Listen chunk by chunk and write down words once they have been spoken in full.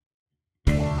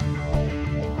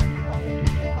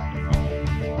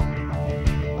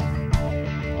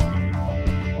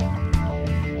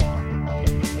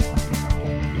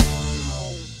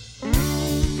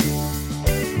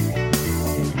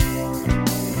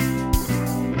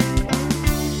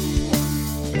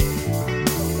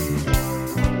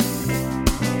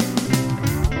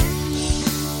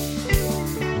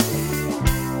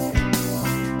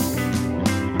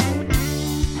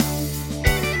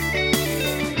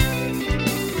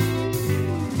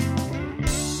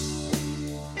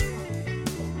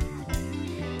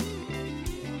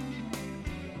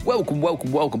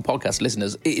Welcome, podcast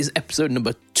listeners. It is episode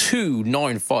number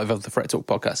 295 of the Fret Talk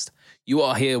podcast. You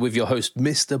are here with your host,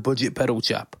 Mr. Budget Pedal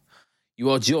Chap.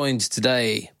 You are joined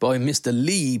today by Mr.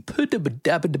 Lee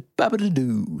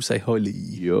Pudabadabadabadoo. Say hi, Lee.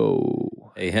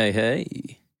 Yo.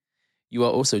 Hey. You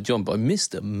are also joined by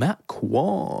Mr. Matt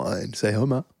Quine. Say hi,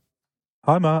 Matt.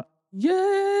 Hi, Matt.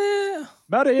 Yeah.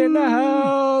 Matty in the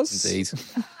house. Indeed.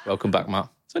 Welcome back, Matt.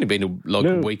 It's only been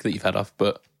a week that you've had off,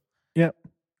 but yeah,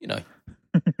 you know,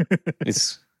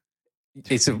 it's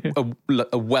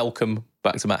a welcome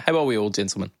back to Matt. How are we all,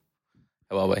 gentlemen?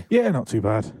 How are we? Yeah, not too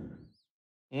bad.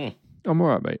 I'm all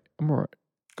right, mate. I'm all right.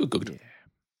 Good. Yeah.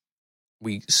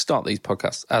 We start these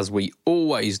podcasts, as we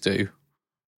always do,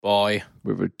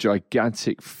 with a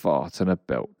gigantic fart and a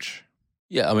belch.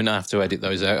 Yeah, I mean, I have to edit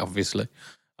those out, obviously.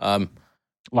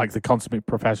 Like the consummate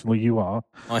professional you are.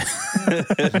 The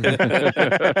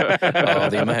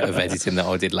amount of editing that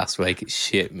I did last week,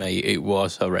 shit, mate, it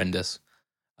was horrendous.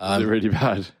 Was it really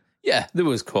bad? Yeah, there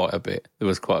was quite a bit.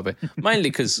 Mainly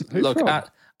because, look,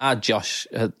 our Josh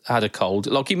had a cold.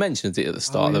 Like, he mentioned it at the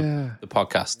start of the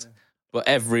podcast. Yeah. But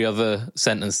every other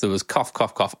sentence, there was cough,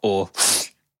 cough, cough, or...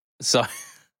 So,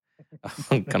 I'm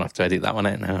going to have to edit that one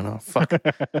out now. No, fuck.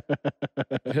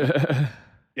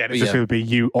 Yeah, it's just going to be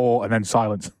you or and then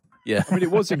silence. Yeah. I mean,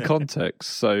 it was in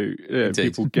context, so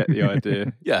people get the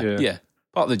idea. Yeah.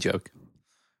 Part of the joke.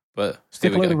 But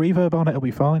stick a little reverb on it, it'll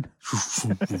be fine.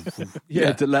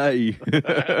 Delay.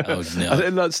 Oh, no.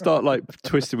 And then start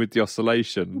twisting with the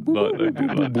oscillation.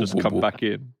 Just come back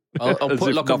in. I'll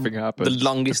put nothing happens. The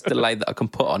longest delay that I can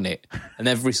put on it. And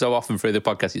every so often through the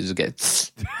podcast, you just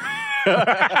get...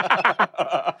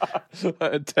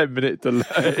 a 10-minute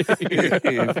delay.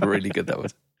 Really good, that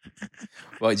was.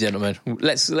 Right, gentlemen,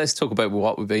 let's talk about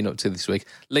what we've been up to this week.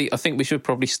 Lee, I think we should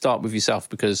probably start with yourself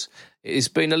because it's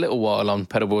been a little while on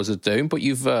Pedalboards of Doom, but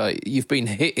you've been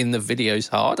hitting the videos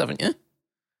hard, haven't you?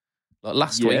 Like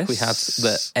last week we had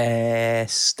the Air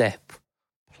Step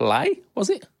Play,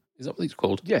 was it? Is that what it's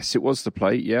called? Yes, it was the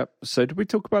play, yeah. So did we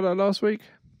talk about that last week?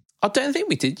 I don't think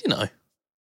we did, you know.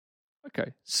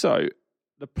 Okay, so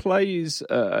the play is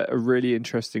a really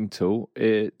interesting tool.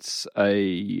 It's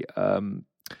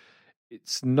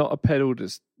it's not a pedal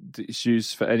that's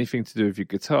used for anything to do with your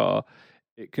guitar.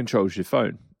 It controls your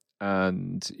phone,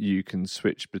 and you can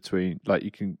switch between, you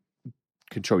can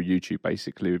control YouTube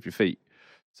basically with your feet.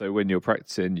 So when you're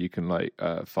practicing, you can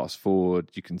fast forward.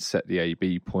 You can set the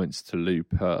A/B points to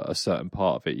loop a certain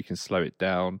part of it. You can slow it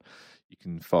down. You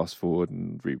can fast forward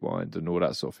and rewind and all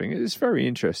that sort of thing. It's very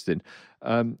interesting.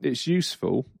 It's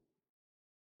useful.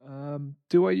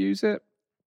 Do I use it?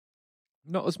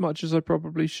 Not as much as I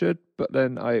probably should, but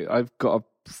then I've got a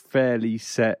fairly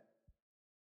set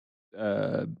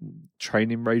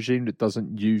training regime that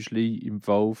doesn't usually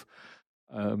involve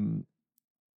watching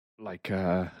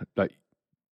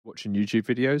YouTube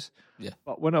videos. Yeah.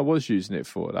 But when I was using it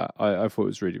for that, I thought it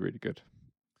was really, really good.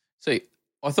 See,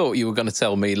 I thought you were going to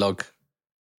tell me,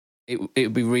 it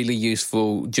would be really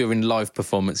useful during live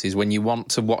performances when you want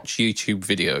to watch YouTube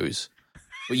videos,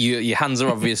 but your hands are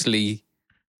obviously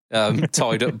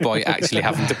tied up by actually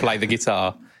having to play the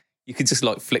guitar. You could just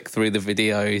flick through the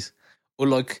videos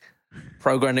or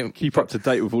program it. Keep up to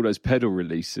date with all those pedal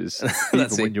releases, even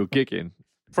when you're gigging.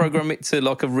 Program it to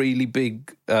a really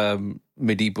big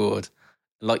MIDI board,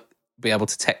 be able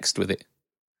to text with it,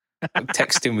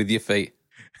 texting with your feet.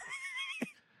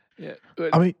 Yeah,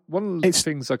 I mean, one of the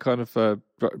things I kind of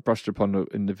brushed upon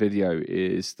in the video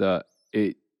is that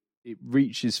it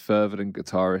reaches further than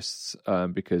guitarists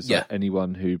because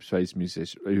anyone who plays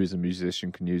who is a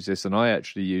musician can use this. And I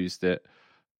actually used it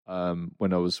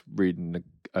when I was reading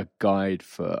a guide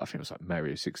for, I think it was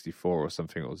Mario 64 or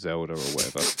something, or Zelda or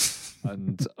whatever.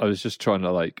 And I was just trying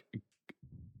to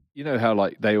you know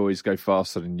how they always go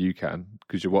faster than you can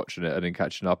because you're watching it and then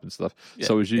catching up and stuff. Yeah,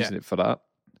 so I was using it for that.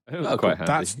 It was quite handy.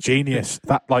 That's genius.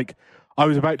 That I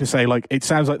was about to say, it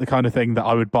sounds like the kind of thing that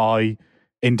I would buy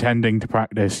intending to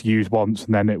practice, use once,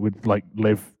 and then it would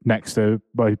live next to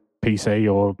my PC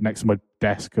or next to my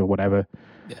desk or whatever.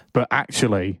 Yeah. But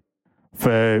actually,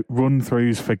 for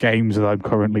run-throughs for games that I'm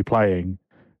currently playing,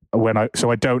 so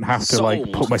I don't have to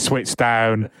put my Switch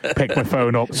down, pick my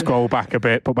phone up, scroll back a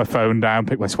bit, put my phone down,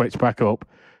 pick my Switch back up.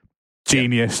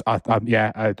 Genius.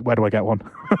 Yeah. Where do I get one?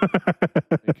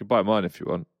 You can buy mine if you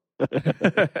want.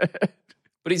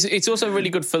 But it's also really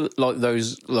good for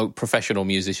those professional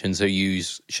musicians who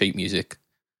use sheet music.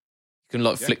 You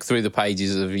can flick through the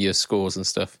pages of your scores and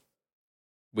stuff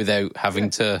without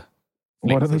having to.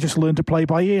 Why don't they just learn to play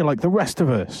by ear like the rest of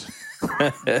us?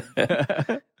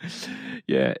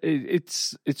 Yeah,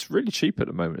 it's really cheap at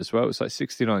the moment as well. It's like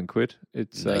 69 quid.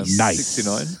 It's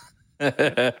nice.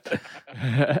 69.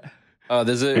 Oh,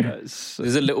 there's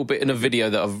a little bit in a video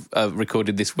that I've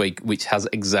recorded this week which has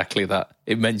exactly that.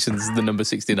 It mentions the number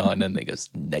 69 and it goes,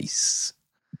 nice.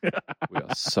 We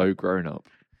are so grown up.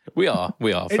 We are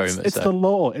very much It's so. the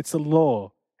law. It's the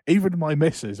law. Even my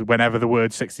missus, whenever the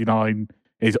word 69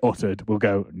 is uttered, will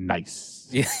go, nice.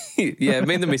 Yeah,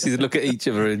 me and the missus look at each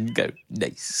other and go,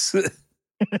 nice.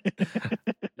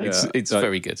 It's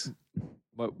very good.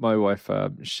 My wife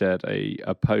shared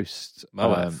a post. My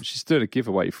wife. She's doing a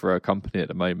giveaway for her company at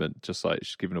the moment, just like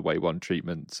she's giving away one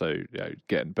treatment. So,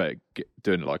 getting better,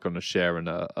 doing it like on a share and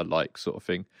a like sort of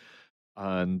thing.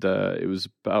 And it was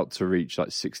about to reach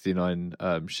like 69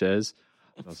 shares.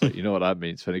 And I was like, you know what that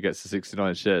means when it gets to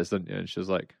 69 shares, don't you? And she was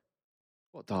like,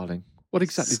 what, darling? What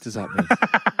exactly does that mean?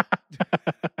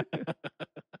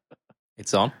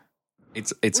 It's on.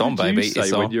 It's what on, did baby. You say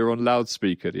it's when on. you were on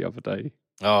loudspeaker the other day.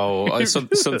 Oh,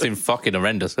 something fucking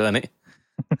horrendous, isn't it?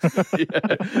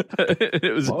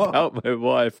 It was about my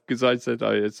wife because I said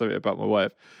I had something about my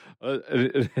wife.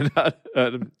 And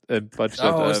Bud said,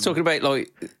 I was talking about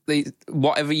like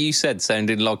whatever you said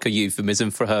sounded like a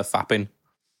euphemism for her fapping.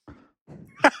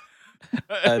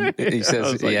 And he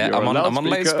says, like, I'm on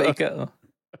loudspeaker.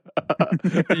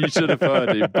 You should have heard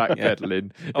him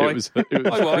backpedaling. It was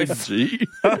cringy.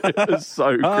 It was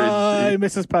so cringy. Hi,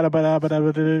 Mrs.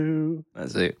 Padabadabadabadoo.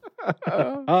 That's it.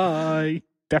 Hi.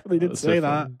 Definitely didn't say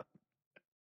that.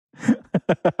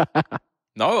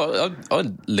 No,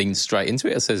 I leaned straight into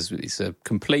it. It says it's a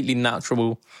completely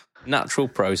natural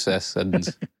process, and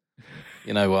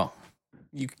you know what?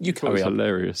 You carry on.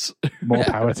 Hilarious. More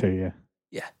power to you.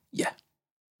 Yeah.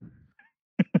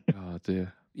 Oh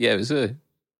dear. Yeah, it was a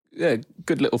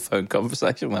good little phone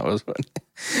conversation that was. The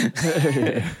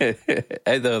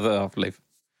other half leave.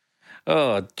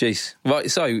 Oh, jeez.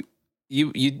 Right, so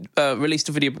you released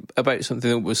a video about something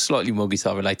that was slightly more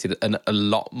guitar related and a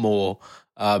lot more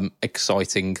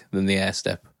exciting than the air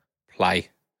step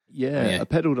play. Yeah, a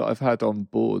pedal that I've had on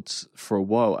boards for a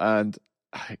while, and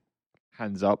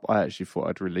hands up, I actually thought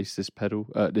I'd release this pedal,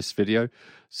 this video.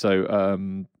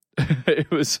 So it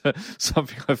was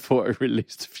something I thought I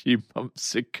released a few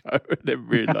months ago, and then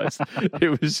realised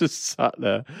it was just sat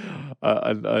there.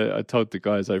 And I told the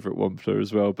guys over at Wampler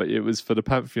as well, but it was for the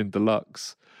Pantheon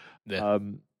Deluxe. Yeah.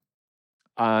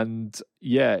 And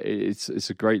yeah, it's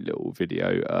a great little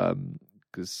video.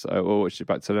 Because I watched it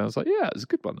back today, and I was like, yeah, it was a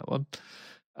good one, that one.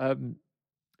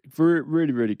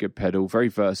 Really, really good pedal, very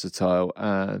versatile,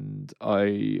 and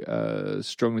I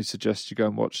strongly suggest you go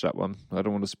and watch that one. I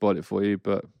don't want to spoil it for you,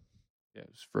 but yeah,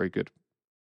 it's very good.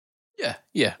 Yeah.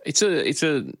 It's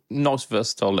a nice,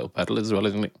 versatile little pedal as well,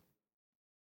 isn't it?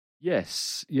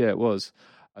 Yes, yeah, it was.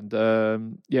 And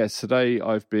today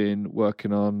I've been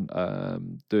working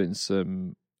on doing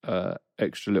some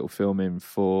extra little filming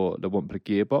for the Wampler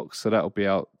Gearbox, so that'll be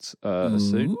out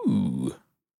soon.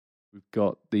 I've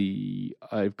got a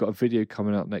video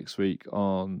coming out next week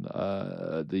on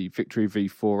the Victory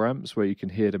V4 amps where you can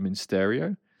hear them in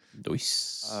stereo.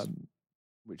 Nice.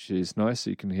 Which is nice. So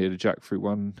you can hear the jack through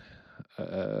one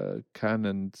can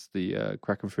and the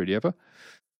Kraken through the other.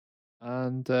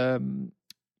 And and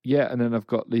then I've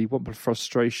got the Wampler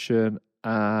Frustration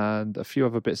and a few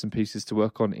other bits and pieces to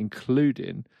work on,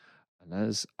 including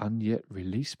an unyet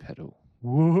release pedal.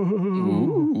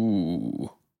 Whoa.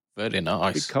 Ooh, very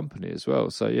nice. Big company as well.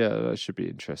 So yeah, that should be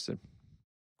interesting.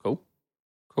 Cool.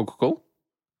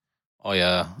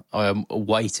 I am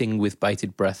waiting with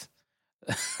bated breath.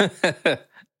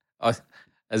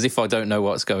 As if I don't know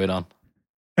what's going on.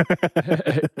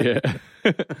 Yeah.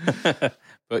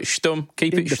 But stum,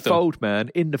 keep in it the stum. fold, man.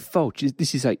 In the fold.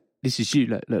 This is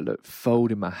you. Look,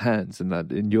 fold in my hands,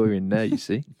 and you're in there. You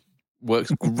see,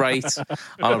 works great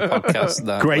on a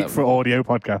podcast. Great for audio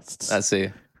podcasts. That's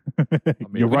it. I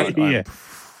mean, You're right here. I'm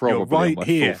probably You're right on my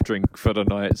here. fourth drink for the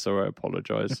night, so I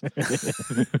apologise.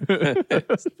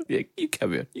 Yeah, you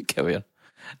carry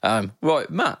on. Right,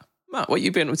 Matt, what have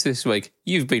you been up to this week?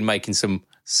 You've been making some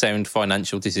sound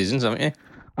financial decisions, haven't you?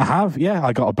 I have, yeah.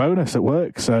 I got a bonus at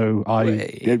work, so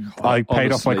I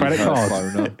paid off my credit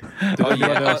card.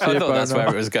 I thought that's where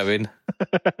it was going.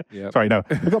 Yep. Sorry, no.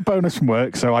 I got bonus from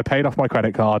work, so I paid off my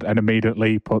credit card and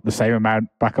immediately put the same amount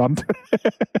back on.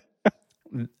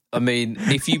 I mean,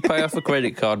 if you pay off a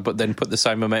credit card but then put the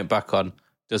same amount back on,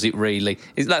 does it really?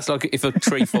 That's like if a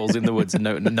tree falls in the woods and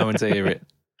no one to hear it.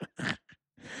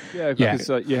 Yeah, because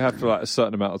you have like a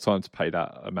certain amount of time to pay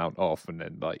that amount off, and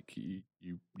then like you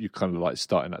kind of like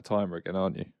starting that timer again,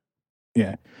 aren't you?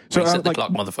 Yeah. So Reset the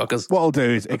clock, motherfuckers. What I'll do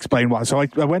is explain why. So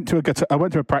I went to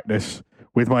a practice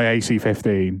with my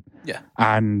AC15. Yeah.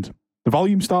 And the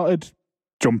volume started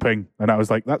jumping, and I was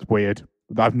like, that's weird.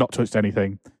 I've not touched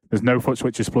anything. There's no foot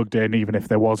switches plugged in, even if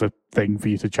there was a thing for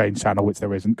you to change channel, which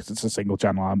there isn't because it's a single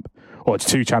channel amp. Or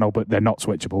it's 2-channel, but they're not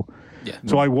switchable. Yeah.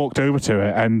 So I walked over to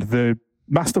it, and the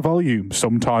master volume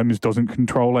sometimes doesn't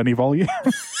control any volume.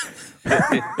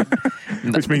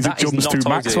 Which means it jumps to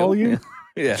max volume.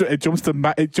 Yeah. It jumps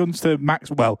to max.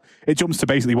 Well, it jumps to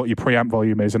basically what your preamp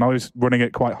volume is, and I was running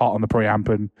it quite hot on the preamp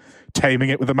and taming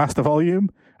it with the master volume.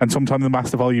 And sometimes the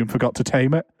master volume forgot to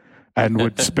tame it and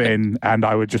would spin, and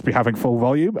I would just be having full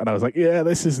volume. And I was like, "Yeah,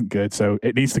 this isn't good." So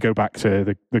it needs to go back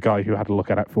to the guy who had a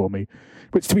look at it for me.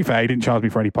 Which, to be fair, he didn't charge me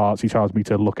for any parts. He charged me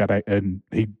to look at it, and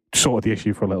he sorted the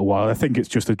issue for a little while. I think it's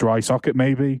just a dry socket,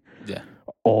 maybe. Yeah.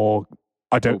 Or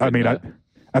I don't. I mean,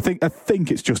 I think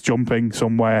it's just jumping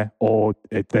somewhere, or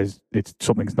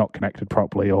something's not connected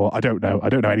properly, or I don't know. I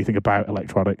don't know anything about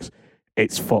electronics.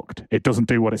 It's fucked. It doesn't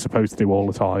do what it's supposed to do all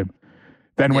the time.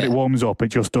 Then when it warms up, it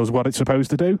just does what it's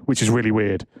supposed to do, which is really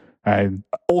weird.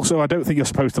 Also, I don't think you're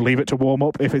supposed to leave it to warm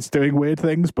up if it's doing weird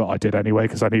things, but I did anyway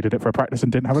because I needed it for a practice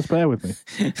and didn't have a spare with me.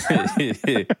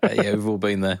 Yeah, we've all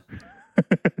been there.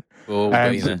 We've all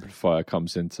been there. Simplifier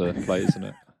comes into play, isn't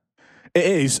it? It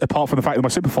is, apart from the fact that my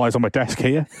simplifier's on my desk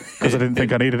here because I didn't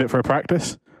think I needed it for a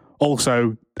practice.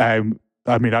 Also,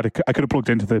 I mean, I could have plugged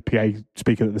into the PA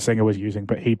speaker that the singer was using,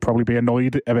 but he'd probably be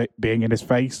annoyed of it being in his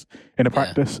face in a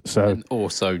practice. So, and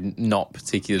also not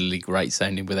particularly great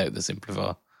sounding without the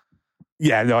simplifier.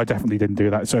 Yeah, no, I definitely didn't do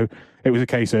that. So it was a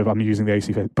case of I'm using the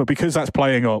AC, but because that's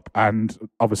playing up, and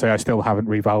obviously I still haven't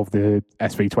revalved the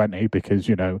SV20 because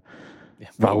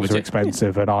valves are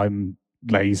expensive and I'm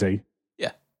lazy.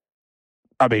 Yeah,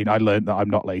 I mean, I learned that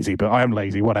I'm not lazy, but I am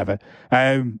lazy. Whatever.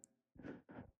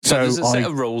 So there's a set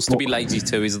of rules to be lazy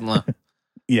too, isn't there?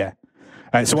 Yeah.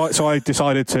 So I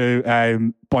decided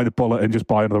to buy the bullet and just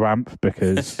buy another amp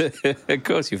because, of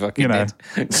course, you fucking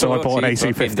did. So I bought an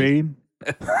AC15.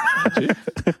 I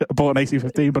bought an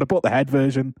AC15, but I bought the head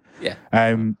version. Yeah.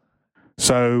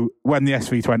 So when the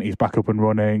SV20 is back up and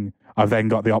running, I've then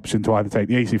got the option to either take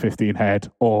the AC15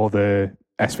 head or the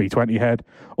SV20 head.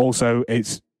 Also,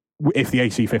 if the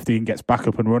AC15 gets back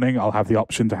up and running, I'll have the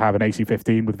option to have an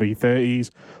AC15 with V30s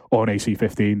or an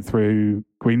AC15 through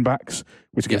greenbacks,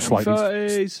 which gives slightly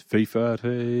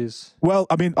V30s. Well,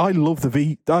 I mean, I love the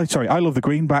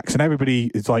greenbacks, and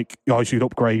everybody is like, I should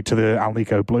upgrade to the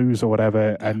Alnico Blues or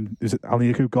whatever, and is it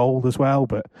Alnico Gold as well?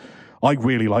 But I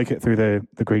really like it through the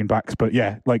greenbacks. But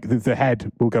yeah, like the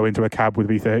head will go into a cab with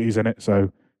V30s in it,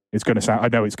 so it's going to sound. I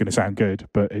know it's going to sound good,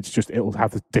 but it'll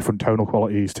have the different tonal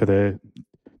qualities to the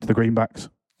greenbacks.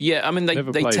 Yeah, I mean they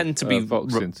tend to be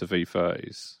Vox into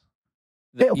V30s.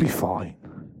 It'll be fine.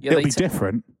 Yeah, it'll be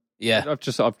different. Yeah, I've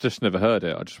just never heard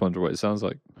it. I just wonder what it sounds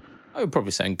like. It would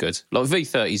probably sound good. Like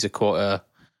V30s are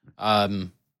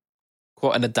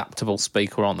quite an adaptable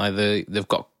speaker, aren't they? They've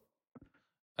got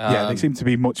they seem to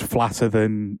be much flatter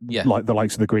than like the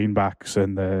likes of the greenbacks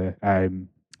and the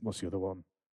what's the other one?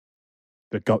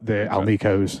 They've got the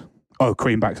Alnicos. Oh,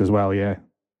 greenbacks as well. Yeah.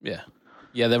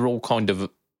 Yeah, they're all kind of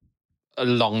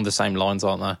along the same lines,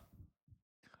 aren't they?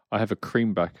 I have a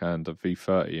creamback and a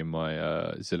V30 in my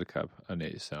Zillicab, and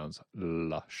it sounds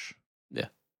lush. Yeah.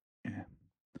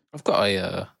 I've got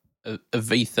a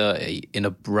V30 in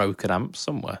a broken amp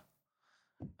somewhere.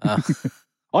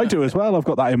 I do as well. I've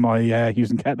got that in my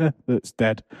Hughes and Kettner that's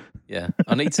dead. Yeah,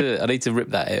 I need to rip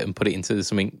that out and put it into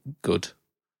something good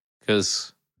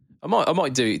because I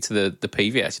might do it to the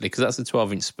PV actually because that's a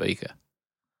 12-inch speaker.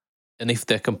 And if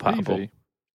they're compatible,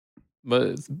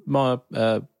 my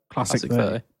classic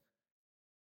 30,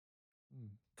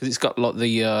 because it's got like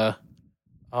the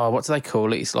what do they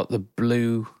call it? It's like the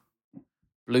blue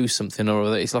something or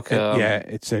other. It's like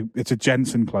it's a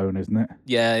Jensen clone, isn't it?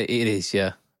 Yeah, it is.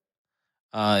 Yeah,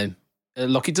 like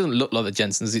it doesn't look like the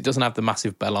Jensens. It doesn't have the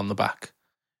massive bell on the back.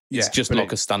 It's just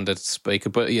like a standard speaker.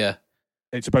 But yeah,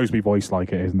 it's supposed to be voiced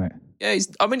like it, isn't it? Yeah,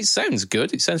 I mean, it sounds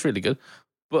good. It sounds really good.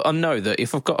 But I know that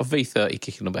if I've got a V30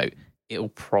 kicking about, it'll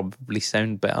probably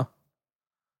sound better.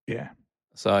 Yeah.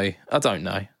 So, I don't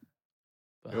know.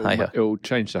 But it'll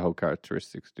change the whole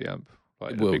characteristics of the amp.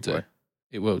 It will do.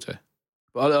 It will do.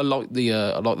 But I like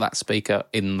I like that speaker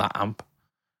in that amp.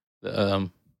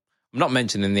 I'm not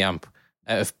mentioning the amp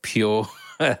out of pure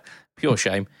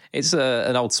shame. It's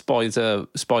an old spider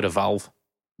valve,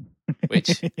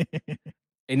 which,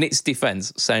 in its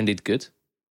defence, sounded good.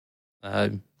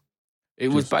 It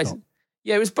was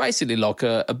basically like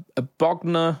a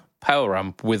Bogner power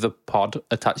amp with a pod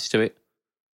attached to it.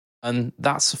 And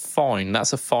that's fine.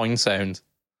 That's a fine sound.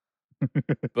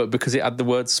 But because it had the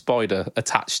word spider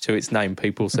attached to its name,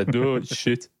 people said, oh, it's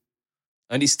shit.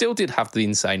 And it still did have the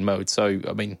insane mode. So,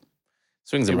 I mean,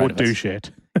 swings and It would do roundabouts.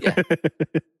 shit. Yeah.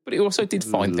 But it also did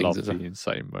fine things as well. The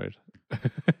insane mode.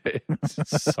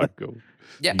 It's so cool.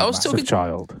 Yeah, You I was massive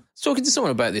child. talking to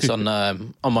someone about this on my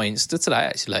Insta today,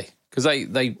 actually, because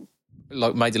they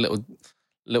like made a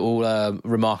little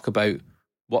remark about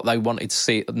what they wanted to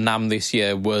see at NAMM this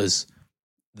year was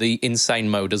the insane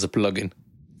mode as a plugin.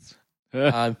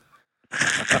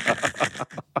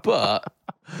 But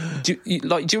do you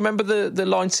remember the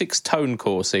Line 6 Tone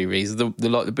Core series,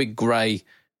 the big grey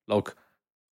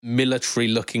military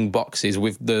looking boxes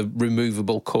with the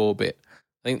removable core bit?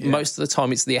 I think most of the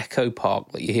time it's the Echo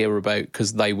Park that you hear about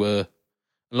because they were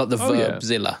like the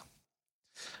Verbzilla.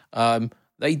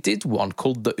 They did one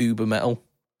called the Uber Metal,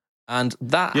 and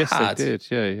that had they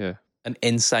did. an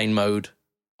insane mode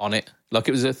on it. Like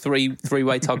it was a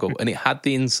three-way toggle, and it had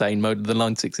the insane mode, the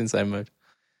Line 6 insane mode.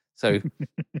 So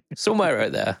somewhere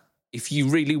out there, if you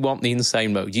really want the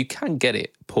insane mode, you can get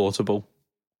it portable.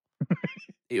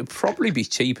 It would probably be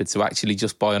cheaper to actually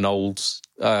just buy an old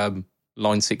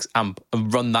Line 6 amp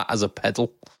and run that as a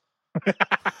pedal.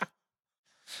 I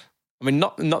mean,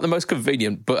 not the most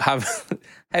convenient, but how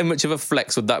much of a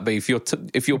flex would that be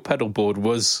if your pedal board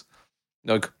was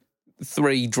like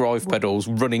 3 drive pedals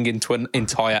running into an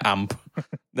entire amp,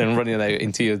 then running out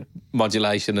into your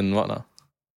modulation and whatnot?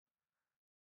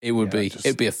 It would be.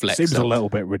 It'd be a flex. Seems a little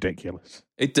bit ridiculous.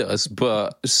 It does,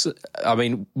 but I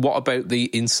mean, what about the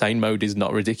insane mode is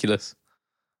not ridiculous?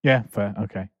 Yeah, fair.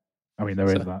 Okay. I mean, there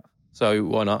is that. So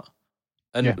why not?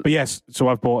 And but yes, so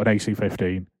I've bought an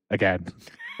AC-15 again.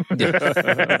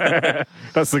 Yeah.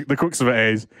 That's the crux of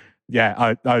it is,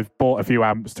 I've bought a few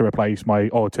amps to replace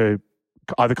to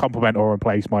either complement or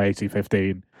replace my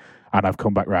AC-15, and I've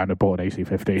come back round and bought an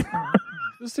AC-15.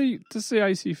 Does the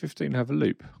AC-15 have a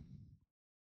loop?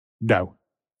 No.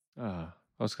 I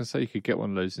was going to say you could get one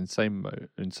of those insane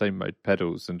mode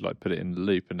pedals and like put it in the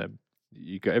loop, and then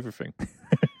you got everything.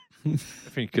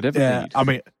 Everything you could ever need. I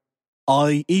mean,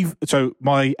 so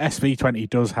my SV20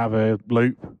 does have a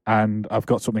loop, and I've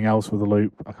got something else with a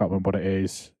loop. I can't remember what it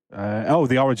is.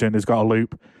 The Origin has got a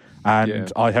loop,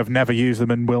 and I have never used them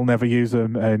and will never use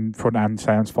them. And front end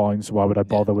sounds fine, so why would I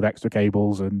bother with extra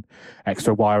cables and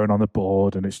extra wiring on the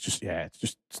board? And it's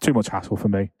too much hassle for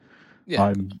me.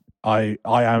 Yeah. I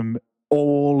am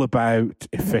all about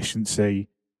efficiency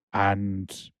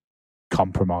and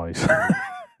compromise.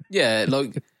 Yeah,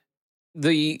 like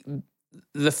the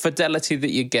fidelity that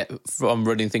you get from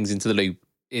running things into the loop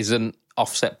isn't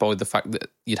offset by the fact that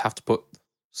you'd have to put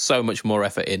so much more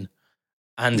effort in,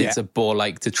 and it's a ball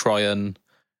ache to try and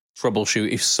troubleshoot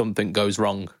if something goes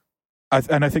wrong. I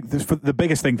think the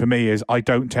biggest thing for me is I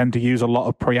don't tend to use a lot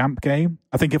of preamp gain.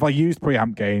 I think if I used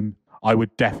preamp gain, I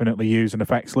would definitely use an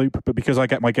effects loop, but because I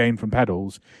get my gain from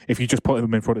pedals, if you just put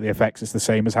them in front of the effects, it's the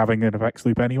same as having an effects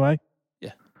loop anyway.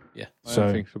 Yeah.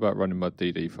 I think about running my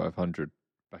DD500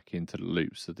 back into the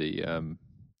loops of the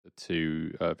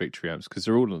 2 Victory amps, because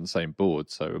they're all on the same board,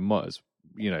 so it might as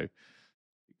it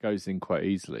goes in quite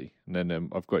easily. And then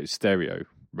I've got its stereo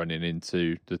running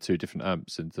into the 2 different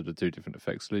amps into the 2 different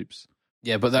effects loops.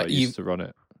 Yeah, but that I used to run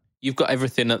it. You've got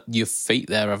everything at your feet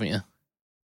there, haven't you?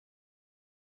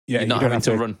 Yeah, you're not having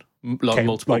to run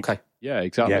multiple. Yeah,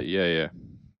 exactly. Yeah.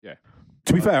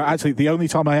 To be fair, actually, the only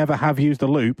time I ever have used a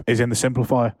loop is in the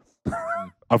simplifier.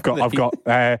 I've got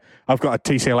a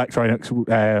TC Electronics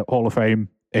Hall of Fame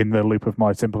in the loop of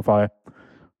my simplifier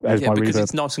as my because reverb.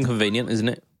 it's nice and convenient, isn't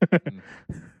it?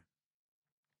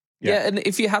 Yeah, and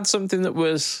if you had something that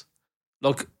was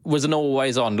an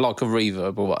always on, like a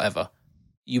reverb or whatever,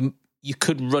 you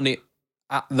could run it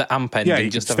at the amp end and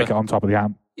you just stick it on top of the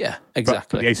amp. Yeah,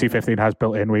 exactly. But the AC-15 has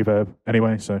built-in reverb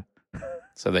anyway, so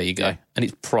there you go. And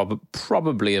it's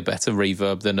probably a better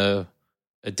reverb than a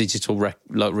digital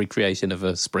recreation of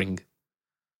a spring.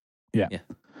 Yeah.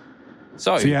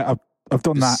 So I've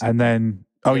done that, and then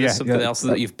something else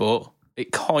that you've bought.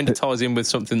 It kind of ties in with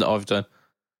something that I've done,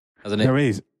 hasn't it? There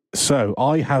is. So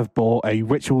I have bought a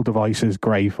Ritual Devices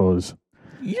Grey Fuzz,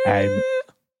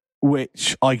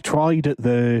 which I tried at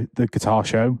the guitar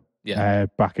show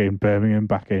back in Birmingham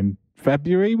back in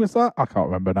February. Was that? I can't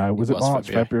remember now. Was it March,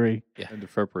 February? Yeah, end of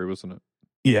February, wasn't it?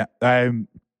 Yeah. And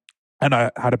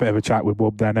I had a bit of a chat with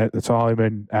Wub then at the time,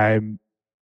 and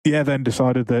then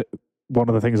decided that one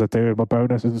of the things I do with my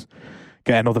bonus is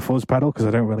get another fuzz pedal, because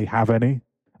I don't really have any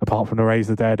apart from the Raise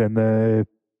the Dead and the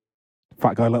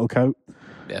Fat Guy Little Coat.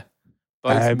 Yeah,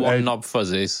 both one knob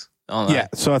fuzzes. Yeah,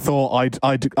 so I thought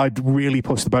I'd really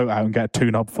push the boat out and get a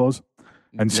 2-knob fuzz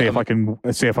and see if I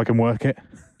can work it.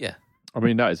 Yeah, I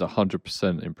mean that is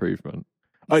 100% improvement.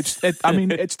 It's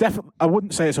definitely. I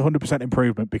wouldn't say it's 100%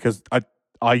 improvement, because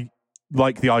I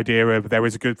like the idea of there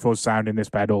is a good fuzz sound in this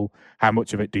pedal. How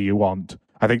much of it do you want?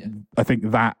 I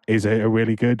think that is a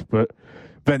really good, but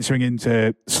venturing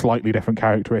into slightly different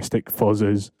characteristic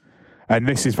fuzzes, and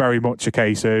this is very much a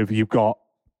case of you've got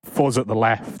fuzz at the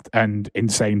left and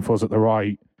insane fuzz at the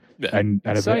right, and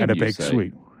a big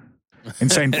sweep.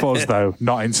 Insane fuzz though,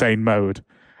 not insane mode.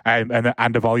 And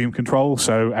a volume control,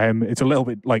 so it's a little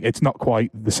bit like it's not quite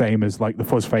the same as like the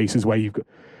fuzz faces where you've got,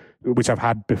 which I've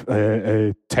had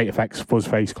a Tate Effects fuzz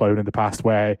face clone in the past,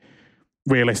 where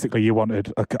realistically you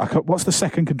wanted what's the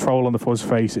second control on the fuzz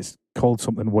face? It's called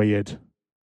something weird.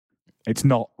 It's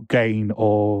not gain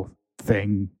or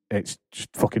thing. It's just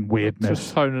fucking weirdness.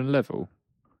 Just tone and level.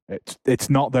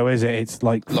 It's not though, is it? It's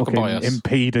like fucking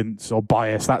impedance or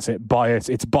bias. That's it. Bias.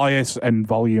 It's bias and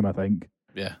volume, I think.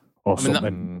 Yeah. Or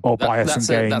something, or bias and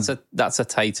gain. That's a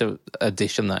Tate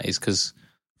addition, that is, because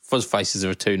fuzz faces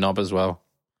are a 2 knob as well.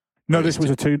 No, this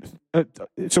was a 2.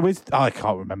 I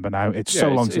can't remember now. It's so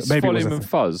long. It's maybe volume and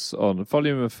fuzz on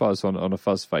a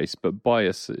fuzz face, but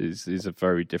bias is a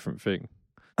very different thing.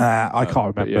 I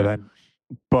can't remember then,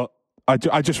 but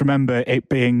I just remember it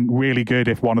being really good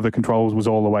if one of the controls was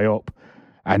all the way up,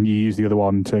 and you use the other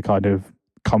one to kind of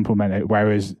complement it,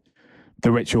 whereas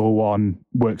the Ritual one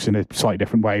works in a slightly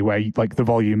different way, where like the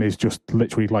volume is just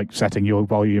literally like setting your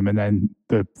volume, and then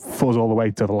the fuzz all the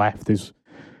way to the left is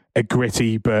a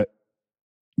gritty but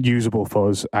usable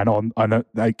fuzz, and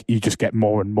like you just get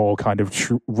more and more kind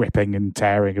of ripping and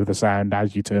tearing of the sound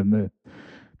as you turn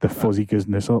the fuzzy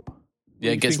goodness up.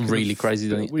 Yeah, it gets really crazy,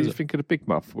 doesn't it? What do you think of the Big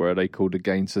Muff, where they called a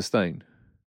gain sustain?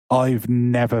 I've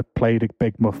never played a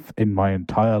Big Muff in my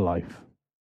entire life.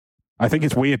 I think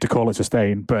it's weird to call it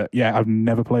sustain, but yeah, I've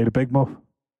never played a Big Muff.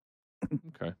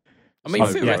 Okay. I mean,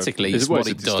 theoretically, it's what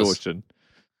it does. Distortion.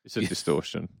 It's a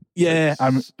distortion. Yeah,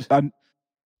 I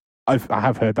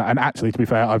have heard that, and actually, to be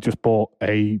fair, I've just bought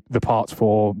the parts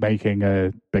for making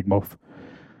a Big Muff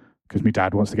because my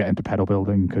dad wants to get into pedal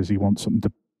building because he wants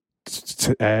something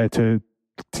to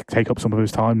take up some of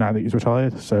his time now that he's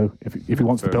retired. So if he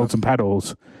wants to build some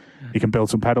pedals, he can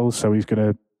build some pedals. So he's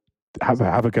going to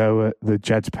have a go at the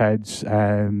Jed's Peds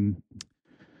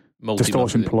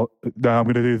Distortion Plus. No, I'm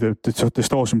going to do the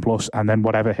Distortion Plus, and then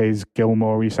whatever his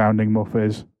Gilmore-y sounding muff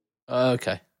is.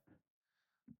 Okay.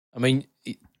 I mean,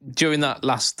 during that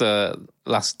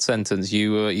last sentence,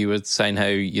 you were saying how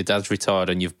your dad's retired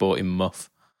and you've bought him muff.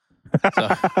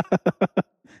 So.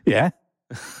 Yeah.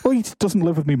 Well, he doesn't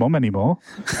live with me mum anymore.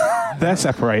 They're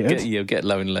separated. Get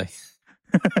lonely.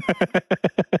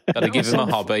 Got to give him a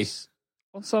hobby.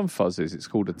 On some fuzzes, it's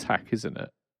called attack, isn't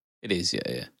it? It is,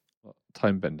 yeah.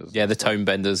 Tone benders. Yeah, the tone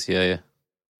benders, yeah.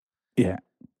 Yeah.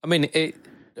 I mean, it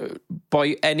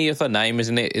by any other name,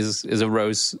 isn't it? Is a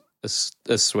rose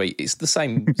a sweet? It's the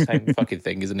same fucking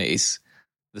thing, isn't it? It's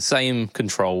the same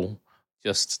control,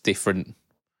 just different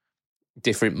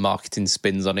marketing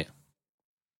spins on it.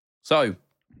 So,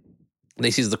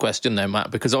 this is the question now, Matt,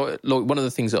 because one of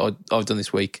the things that I've done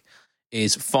this week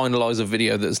is finalise a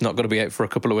video that's not going to be out for a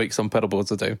couple of weeks on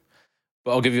pedalboards I do.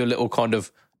 But I'll give you a little kind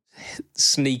of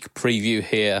sneak preview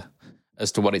here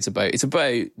as to what it's about. It's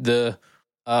about the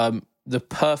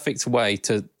perfect way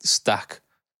to stack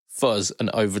fuzz and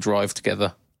overdrive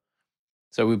together.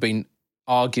 So we've been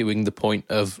arguing the point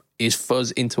of, is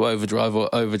fuzz into overdrive or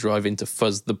overdrive into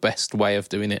fuzz the best way of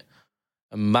doing it?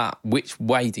 And Matt, which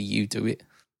way do you do it?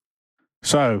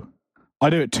 So I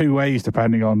do it 2 ways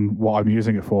depending on what I'm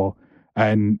using it for.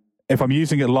 And if I'm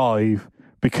using it live,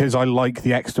 because I like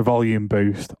the extra volume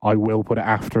boost, I will put it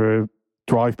after a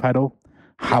drive pedal.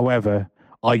 However,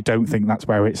 I don't think that's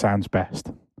where it sounds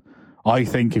best. I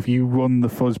think if you run the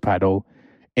fuzz pedal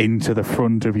into the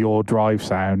front of your drive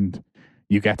sound,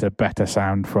 you get a better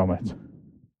sound from it.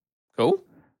 Cool.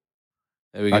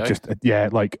 There we go.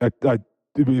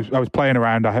 I was playing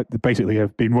around. I've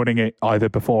been running it either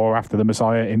before or after the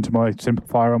Messiah into my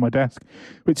simplifier on my desk,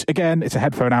 which again, it's a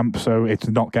headphone amp, so it's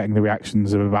not getting the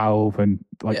reactions of a Valve, and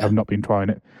I've not been trying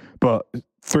it. But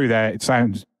through there, it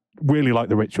sounds really like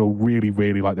the Ritual, really,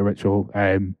 really like the Ritual.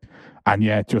 And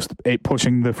yeah, just it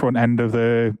pushing the front end of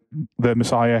the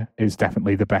Messiah is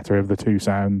definitely the better of the two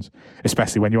sounds,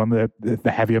 especially when you're on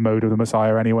the heavier mode of the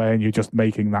Messiah anyway, and you're just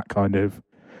making that kind of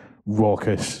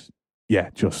raucous,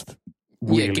 just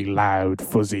really loud,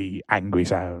 fuzzy, angry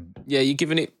sound. Yeah, you're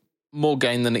giving it more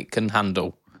gain than it can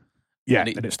handle. Yeah,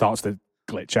 and it starts to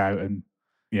glitch out, and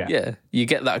yeah, you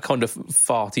get that kind of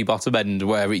farty bottom end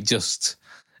where it just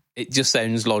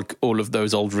sounds like all of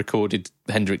those old recorded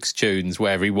Hendrix tunes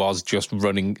where he was just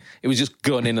running. It was just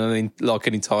gunning like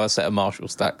an entire set of Marshall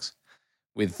stacks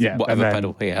with whatever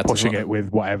pedal he had, pushing it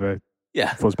with whatever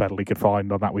fuzz pedal he could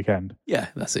find on that weekend. Yeah,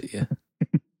 that's it. Yeah.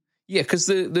 Yeah, because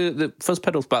the fuzz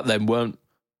pedals back then weren't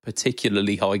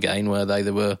particularly high gain, were they?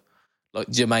 They were like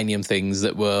germanium things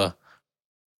that were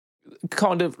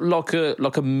kind of like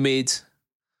a mid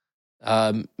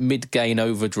gain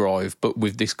overdrive, but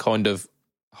with this kind of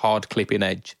hard clipping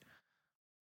edge.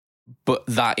 But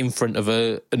that in front of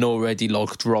an already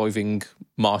like driving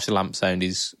Marshall amp sound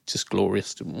is just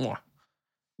glorious.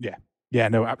 Yeah,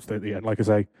 no, absolutely. And like I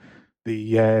say,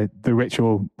 the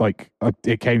ritual, like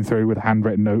it came through with a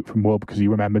handwritten note from Will because he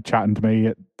remembered chatting to me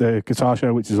at the guitar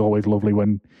show, which is always lovely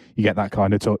when you get that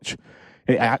kind of touch.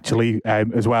 It actually,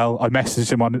 as well, I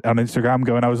messaged him on Instagram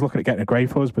going, I was looking at getting a grey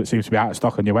fuzz, but it seems to be out of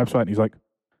stock on your website. And he's like,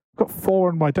 I've got 4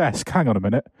 on my desk. Hang on a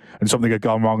minute. And something had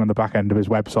gone wrong on the back end of his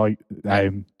website.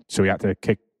 So he had to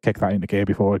kick that into gear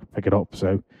before I could pick it up.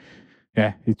 So,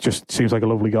 yeah, it just seems like a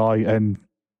lovely guy and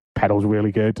pedals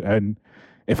really good. And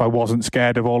if I wasn't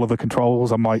scared of all of the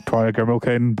controls, I might try a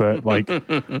Grimmelkin, but like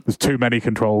there's too many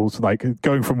controls. Like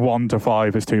going from 1 to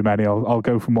 5 is too many. I'll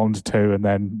go from 1 to 2 and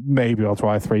then maybe I'll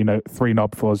try a 3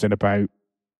 knob fuzz in about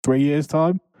 3 years'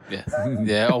 time.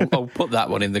 Yeah. I'll put that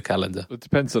one in the calendar. It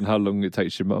depends on how long it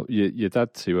takes your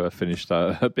dad to finish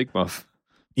that Big Muff.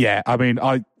 Yeah, I mean,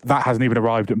 that hasn't even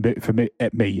arrived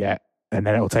at me yet, and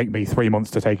then it'll take me 3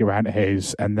 months to take it around to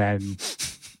his, and then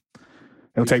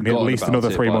it'll take me at least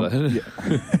another 3 months.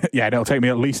 Yeah, and it'll take me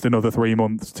at least another 3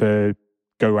 months to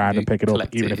go around and pick it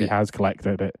up, even if he has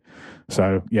collected it.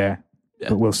 So yeah,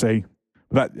 but we'll see.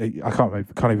 That I can't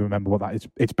even remember what that is.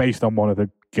 It's based on one of the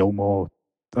Gilmore.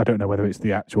 I don't know whether it's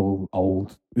the actual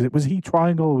old. Was he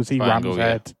Triangle or was he Ram's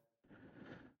Head?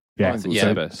 Yeah, Triangle's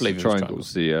the best.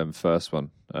 Triangle's the first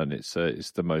one, and it's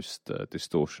the most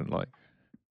distortion like.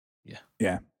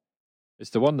 Yeah.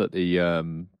 It's the one that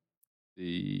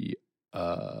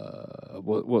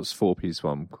what's 4P's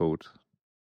one called?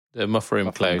 The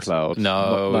Muffroom Cloud.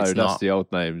 No, that's not. The old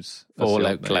names.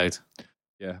 Fallout Cloud.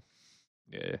 Yeah.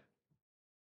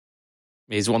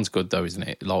 His one's good though, isn't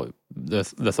it? Like the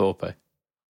Thorpe.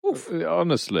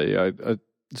 Honestly,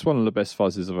 it's one of the best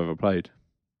fuzzes I've ever played.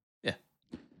 Yeah,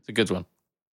 it's a good one,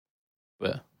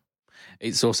 but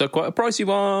it's also quite a pricey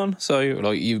one. So,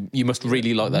 like, you must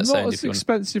really like that sound. Not as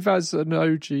expensive as an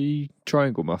OG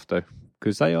Triangle muff, though,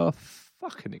 because they are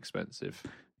fucking expensive.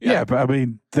 Yeah, but I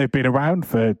mean, they've been around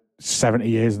for 70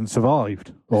 years and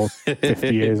survived, or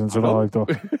 50 years and survived, or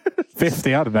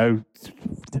 50. I don't know.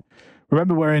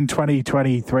 Remember, we're in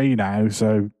 2023 now,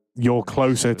 so you're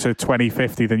closer to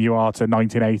 2050 than you are to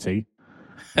 1980.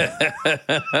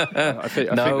 I think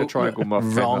the Triangle Muff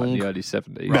came out in the early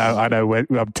 70s. No, I know.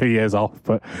 I'm 2 years off,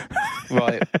 but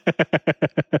right.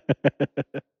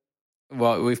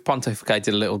 Well, we've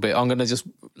pontificated a little bit. I'm going to just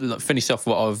finish off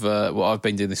what I've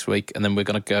been doing this week, and then we're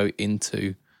going to go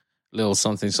into a little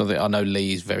something. I know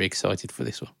Lee is very excited for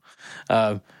this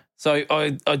one. So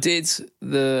I did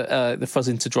the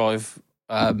Fuzzing to Drive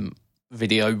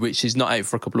video, which is not out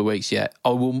for a couple of weeks yet.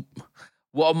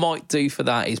 What I might do for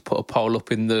that is put a poll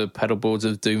up in the Pedalboards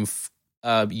of Doom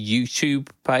YouTube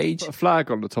page. Put a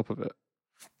flag on the top of it.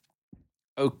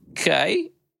 Okay.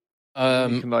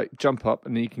 You can jump up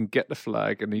and then you can get the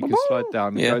flag and then you can slide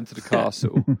down and go into the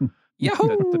castle.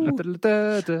 Yahoo!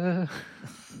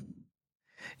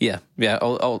 Yeah.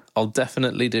 I'll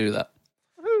definitely do that.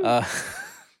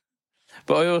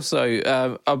 But I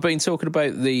also I've been talking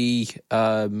about the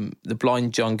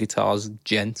Blind John Guitars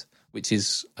Gent, which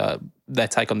is their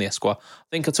take on the Esquire. I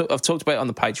think I've talked about it on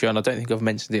the Patreon. I don't think I've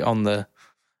mentioned it on the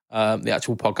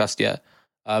actual podcast yet.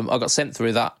 I got sent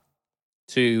through that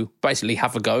to basically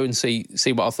have a go and see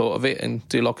what I thought of it and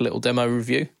do like a little demo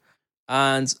review.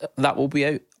 And that will be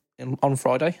out on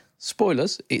Friday.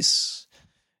 Spoilers, it's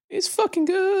fucking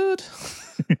good.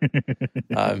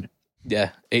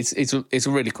 Yeah, it's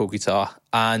a really cool guitar,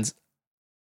 and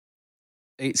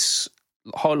it's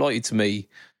highlighted to me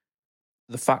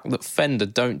the fact that Fender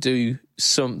don't do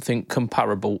something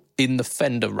comparable in the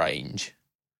Fender range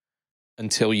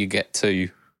until you get to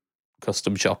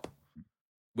custom shop,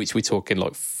 which we're talking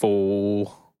like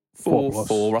four,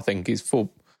 I think is 4.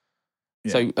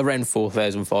 Yeah. So around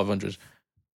 4,500.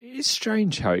 It's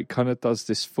strange how it kind of does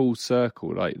this full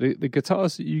circle. Like the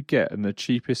guitars that you get in the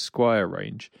cheapest Squire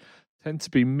range tend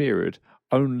to be mirrored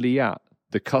only at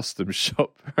the custom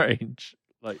shop range.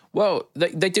 Well,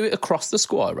 they do it across the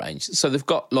Squire range. So they've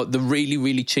got like the really,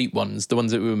 really cheap ones, the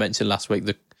ones that we were mentioning last week. I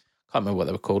can't remember what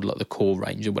they were called, like the Core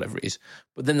range or whatever it is.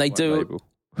 But then they do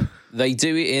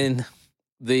it in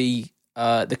the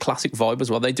classic Vibe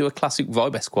as well. They do a classic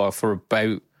Vibe Esquire for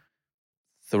about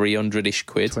 300-ish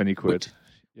quid. 20 quid.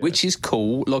 Which is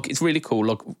cool. Like, it's really cool.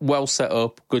 Like, well set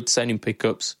up, good sounding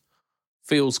pickups,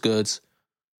 feels good.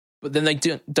 But then they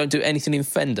don't do anything in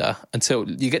Fender until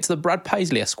you get to the Brad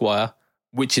Paisley Esquire,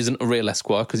 which isn't a real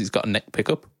Esquire because it's got a neck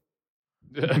pickup.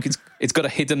 Like it's got a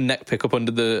hidden neck pickup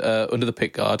under the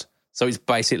pick guard, so it's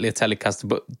basically a Telecaster,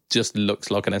 but just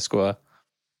looks like an Esquire.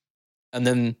 And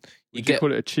then you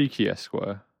call it a cheeky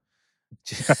Esquire.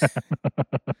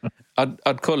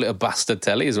 I'd call it a bastard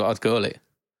telly, is what I'd call it.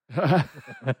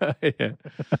 Yeah,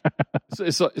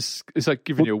 so it's like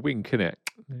giving you a wink, isn't it?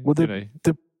 Well,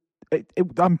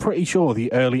 I'm pretty sure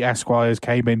the early Esquires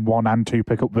came in 1 and 2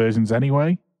 pickup versions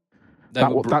anyway.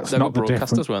 That's not the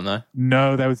difference, weren't they?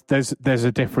 No, there's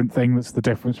a different thing. That's the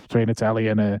difference between a telly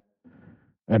and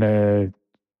a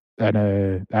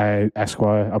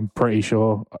Esquire. I'm pretty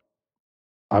sure.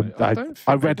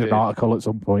 I read an article at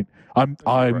some point. I'm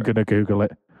going to Google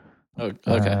it. Oh,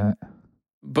 okay.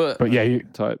 But yeah,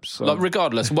 types. Like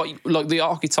regardless, like the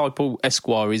archetypal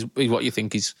Esquire is what you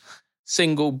think is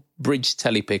single bridge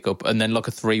telly pickup, and then like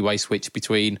a 3-way switch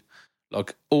between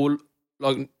all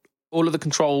of the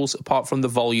controls apart from the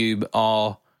volume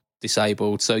are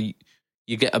disabled, so you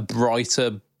get a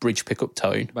brighter bridge pickup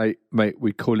tone. Mate,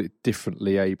 we call it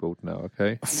differently abled now,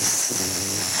 okay?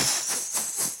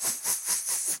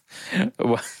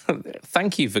 Well,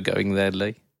 thank you for going there,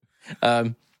 Lee.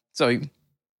 So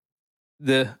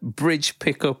the bridge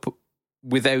pickup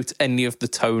without any of the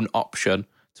tone option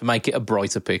to make it a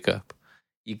brighter pickup.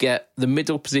 You get the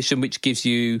middle position, which gives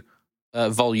you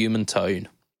volume and tone.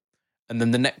 And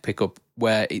then the neck pickup,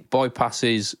 where it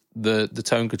bypasses the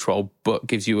tone control, but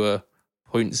gives you a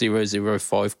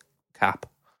 0.005 cap,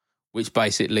 which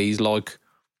basically is like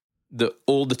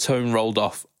all the tone rolled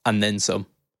off and then some.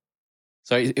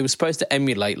 So it was supposed to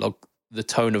emulate like the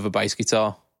tone of a bass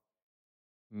guitar.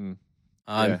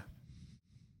 Yeah.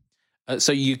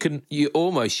 So you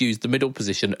almost use the middle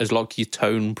position as like your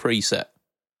tone preset.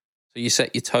 So you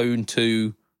set your tone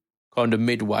to kind of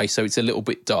midway, so it's a little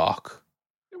bit dark.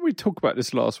 Didn't we talk about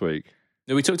this last week?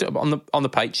 No, we talked about on the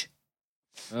page.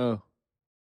 Oh.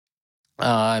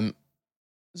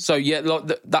 So yeah, like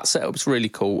that setup's really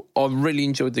cool. I really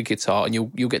enjoyed the guitar, and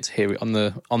you'll get to hear it on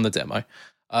the demo.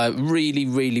 Really,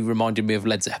 really reminded me of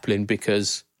Led Zeppelin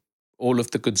because all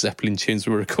of the good Zeppelin tunes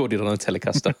were recorded on a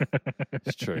Telecaster.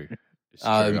 It's true. It's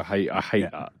true. I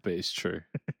hate that, but it's true.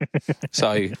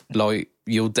 So, like,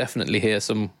 you'll definitely hear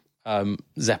some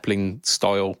Zeppelin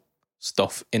style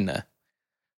stuff in there,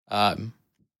 and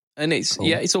it's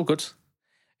cool. It's all good.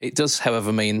 It does,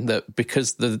 however, mean that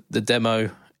because the demo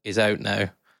is out now,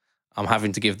 I'm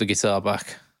having to give the guitar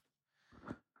back,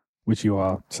 which you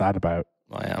are sad about.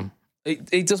 I am.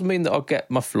 It does mean that I'll get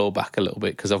my floor back a little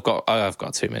bit because I've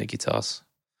got too many guitars.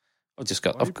 Why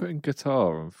are you putting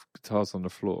guitars on the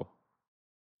floor?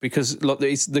 Because look,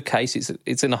 it's the case.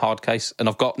 It's in a hard case, and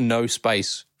I've got no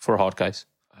space for a hard case.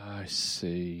 I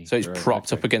see. So it's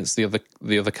propped up against the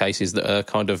other cases that are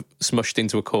kind of smushed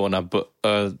into a corner, but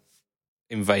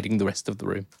invading the rest of the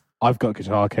room. I've got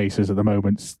guitar cases at the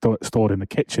moment stored in the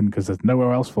kitchen because there's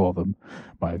nowhere else for them.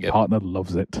 My partner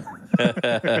loves it.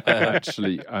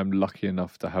 I'm lucky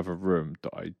enough to have a room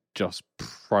that I just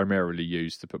primarily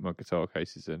use to put my guitar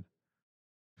cases in.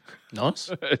 Nice.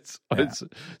 It's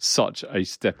such a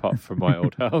step up from my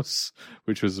old house,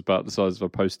 which was about the size of a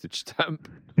postage stamp.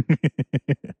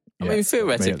 I mean,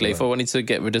 theoretically, if I wanted to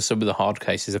get rid of some of the hard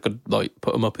cases, I could like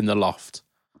put them up in the loft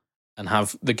and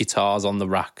have the guitars on the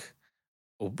rack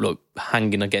or look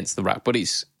hanging against the rack. But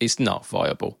it's not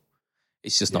viable.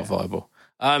 It's just not viable.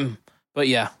 But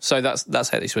yeah, so that's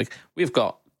how this week we've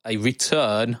got a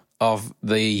return of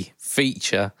the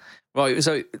feature. Right,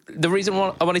 so the reason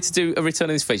why I wanted to do a return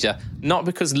of this feature, not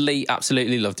because Lee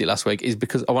absolutely loved it last week, is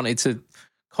because I wanted to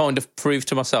kind of prove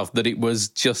to myself that it was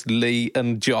just Lee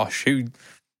and Josh who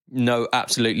know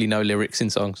absolutely no lyrics in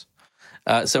songs.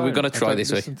 So we're going to try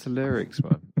this week. I listen to lyrics,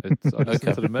 man. I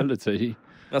listen to the melody.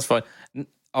 That's fine.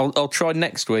 I'll try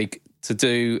next week to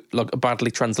do like a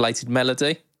badly translated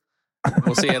melody.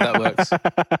 We'll see how that works.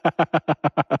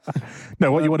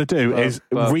 No, what you want to do is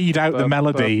read out the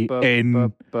melody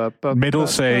in middle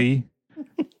C,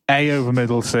 A over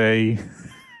middle C,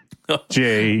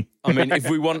 G. I mean, if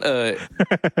we want a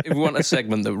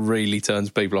segment that really turns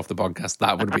people off the podcast,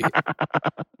 that would be it.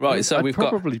 Right. So I'd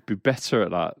probably be better at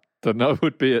that than I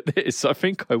would be at this. I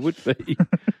think I would be.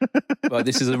 Right.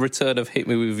 This is a return of "Hit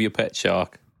Me With Your Pet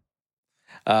Shark."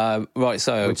 Right.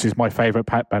 So, which is my favourite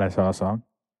Pat Benatar song.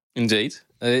 Indeed.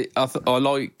 I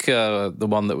like the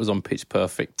one that was on Pitch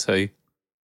Perfect too.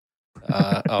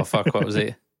 Oh, fuck, what was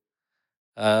it?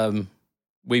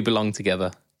 We Belong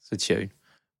Together. It's a tune.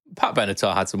 Pat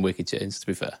Benatar had some wicked tunes, to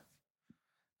be fair.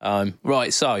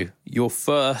 Right, so your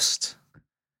first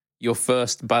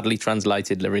badly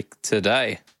translated lyric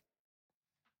today.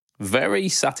 Very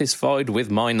satisfied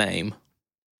with my name.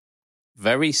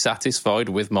 Very satisfied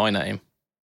with my name.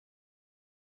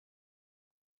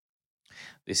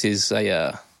 This is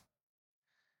a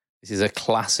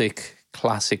classic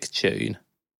tune.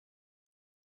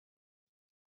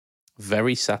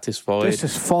 Very satisfied. This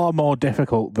is far more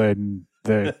difficult than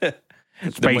the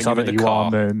Space Oddity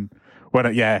one. And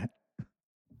yeah.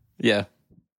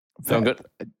 Sound good?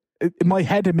 My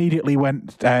head immediately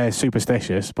went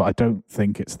superstitious, but I don't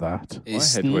think it's that. My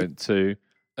head went to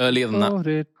earlier than that.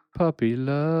 Did puppy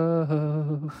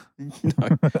love? No.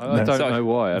 I don't know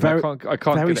why. I can't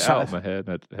get it out of my head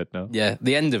now. Yeah,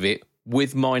 the end of it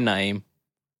with my name.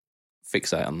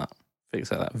 Fixate on that.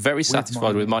 Very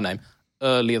satisfied with my name.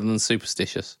 Earlier than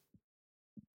superstitious.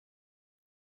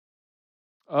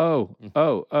 Fuck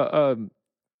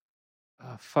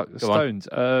the Stones.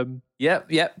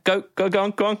 Yeah. Go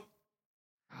on.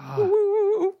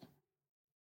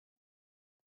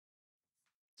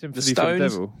 Sympathy for the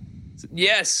Devil.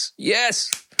 Yes. Yeah.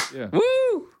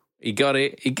 Woo! He got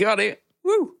it.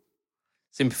 Woo!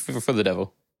 Sympathy for the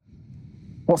Devil.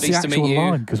 What's Pleased the actual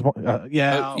line? Because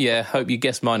hope you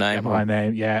guess my name. My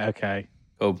name. Yeah. Okay.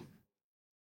 Cool.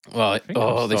 Right.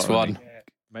 This one.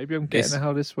 Maybe I'm getting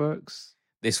how this works.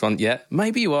 This one, yeah.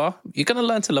 Maybe you are. You're going to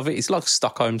learn to love it. It's like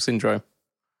Stockholm Syndrome.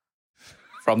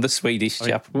 From the Swedish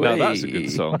chap. Now that's a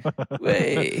good song.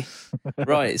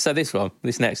 Right, so this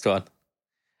next one.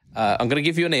 I'm going to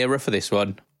give you an era for this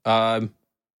one. Early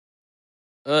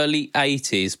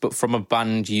 80s, but from a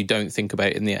band you don't think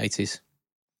about in the 80s.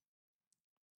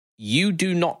 You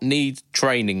do not need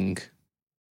training.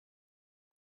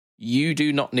 You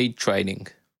do not need training.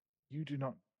 You do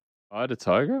not. Eye of the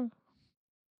Tiger?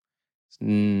 It's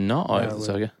not Eye of the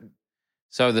Tiger.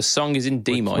 So the song is in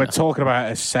D minor. We're talking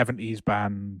about a 70s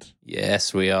band.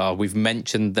 Yes, we are. We've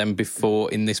mentioned them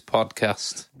before in this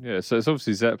podcast. Yeah, so it's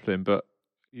obviously Zeppelin, but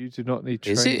you do not need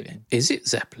training. Is it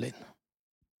Zeppelin?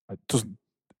 It doesn't.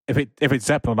 If it's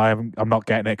Zeppelin, I'm not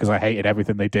getting it because I hated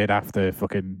everything they did after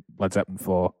fucking Led Zeppelin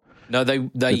 4. No, they're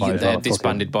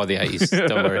disbanded by the 80s.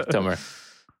 Don't worry.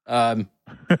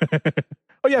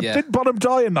 Oh yeah, didn't Bonham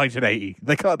die in 1980?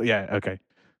 They can't. Yeah, okay.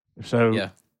 So yeah,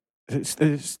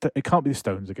 it can't be the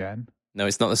Stones again. No,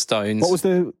 it's not the Stones.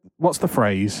 What's the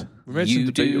phrase?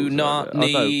 You do not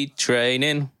need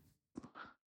training.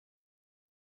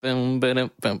 Yeah.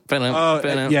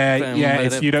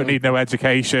 It's you don't need no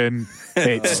education.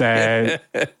 It's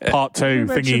part 2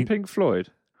 thingy. Pink Floyd.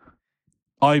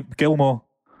 Gilmore.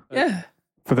 Yeah,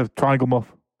 for the Triangle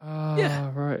Muff.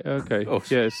 Yeah, right. Okay. Oh,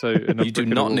 yeah. So you do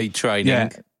not need training. Yeah,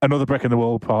 another brick in the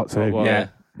wall. Part 2. Oh, well, yeah.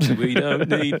 We don't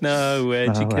need no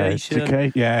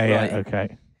education. Yeah. Right.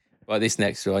 Okay. Right, this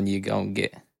next one you go and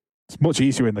get. It's much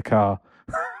easier in the car.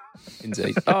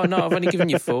 Indeed. Oh no, I've only given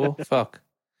you 4. Fuck.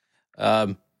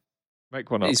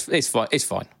 Make one up. It's fine. It's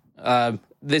fine.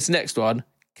 This next one,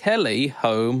 Kelly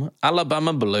Home,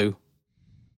 Alabama Blue.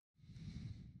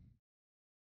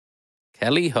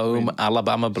 Kelly Home,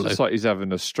 Alabama Blue. It's like he's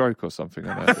having a stroke or something.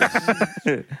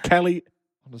 Kelly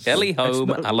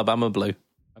Home, Alabama Blue.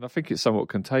 And I think it's somewhat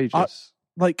contagious.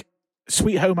 Like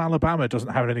Sweet Home Alabama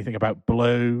doesn't have anything about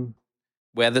blue.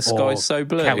 Where the sky's so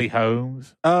blue. Kelly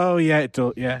Holmes. Oh yeah, it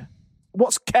does. Yeah.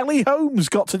 What's Kelly Holmes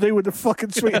got to do with the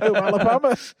fucking Sweet Home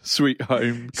Alabama? Sweet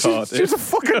Home Cardiff. She was a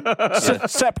fucking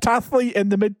septathlete in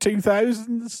the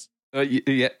mid-2000s.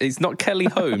 Yeah, it's not Kelly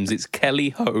Holmes. It's Kelly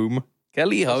Home.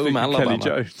 Kelly Home, Alabama. Kelly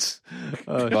Jones.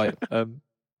 Right.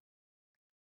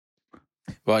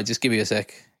 Right, just give me a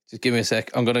sec.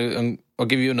 I'll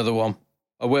give you another one.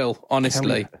 I will,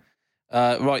 honestly.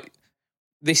 Right.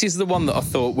 This is the one that I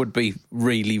thought would be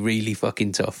really, really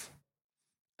fucking tough.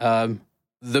 The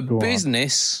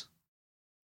Business.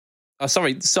 Oh,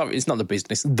 sorry, it's not The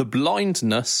Business. The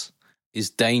Blindness is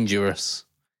Dangerous.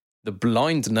 The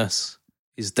Blindness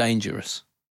is Dangerous.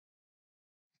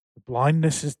 The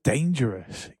blindness is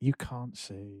dangerous. You can't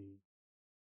see.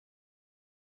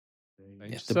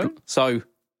 Yeah, so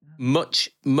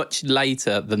much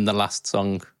later than the last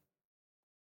song.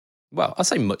 Well, I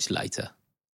say much later,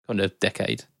 kind of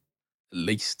decade, at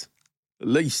least.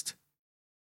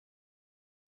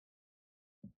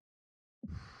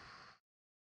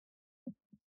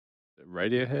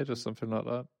 Radiohead or something like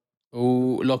that.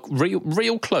 Oh, look,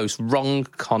 real close. Wrong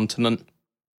continent.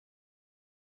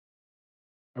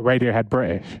 Radiohead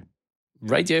British.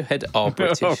 Radiohead are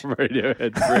British.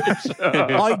 Radiohead British.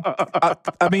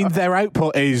 I mean, their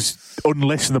output is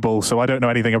unlistenable, so I don't know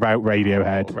anything about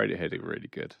Radiohead. Radiohead are really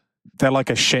good. They're like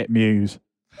a shit Muse.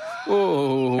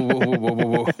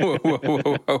 Whoa.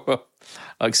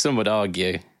 Like some would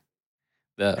argue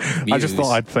I just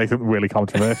thought I'd say something really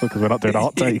controversial because we're not doing a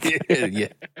hot take.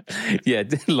 yeah,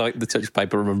 like the touch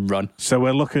paper and run. So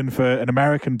we're looking for an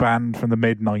American band from the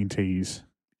mid-90s.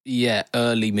 Yeah,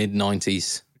 early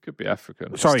mid-90s. It could be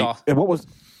African. Sorry, what was...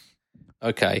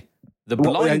 Okay. The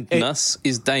Blindness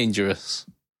is dangerous.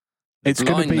 It's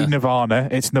going to be Nirvana.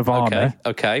 It's Nirvana.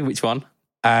 Okay, which one?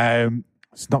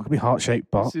 It's not going to be Heart-Shaped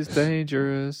Box. This is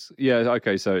dangerous. Yeah,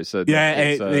 okay, so it's a...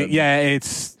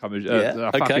 it's...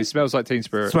 It smells like Teen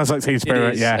Spirit. Smells like Teen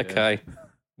Spirit, yeah. Okay.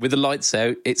 With the lights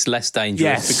out, it's less dangerous.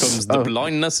 Yes. It becomes the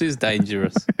blindness is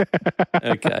dangerous.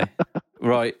 Okay.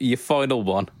 Right, your final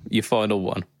one.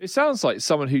 It sounds like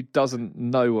someone who doesn't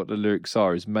know what the lyrics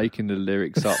are is making the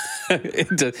lyrics up.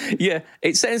 Yeah,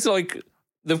 it sounds like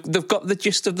they've got the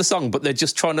gist of the song, but they're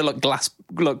just trying to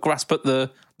grasp at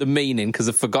the meaning because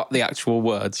they've forgot the actual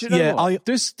words. Do you know what?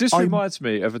 This reminds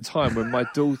me of a time when my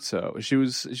daughter, she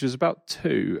was about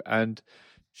 2, and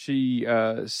she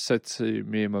said to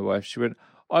me and my wife, she went,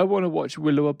 "I want to watch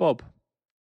Willow or Bob."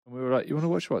 And we were like, "You want to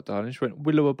watch what, darling?" She went,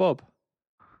 "Willow or Bob."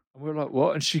 And we were like,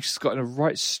 "What?" And she just got in a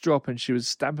right strop and she was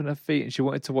stamping her feet and she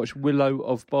wanted to watch Willow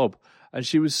of Bob. And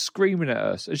she was screaming at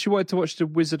us. And she wanted to watch The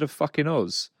Wizard of fucking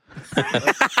Oz.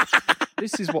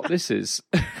 This is what this is.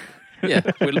 Yeah,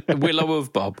 Willow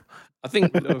of Bob. I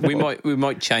think we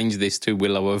might change this to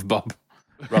Willow of Bob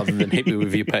rather than Hit Me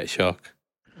With Your Pet Shark.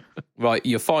 Right,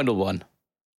 your final one.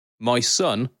 My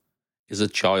son is a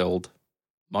child.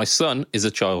 My son is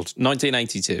a child.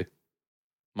 1982.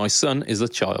 My son is a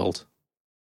child.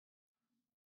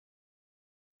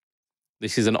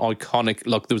 This is an iconic,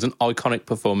 there was an iconic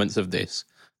performance of this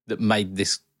that made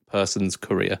this person's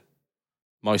career.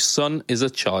 My son is a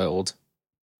child.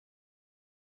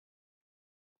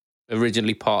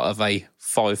 Originally part of a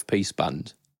 5-piece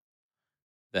band.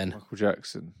 Then Michael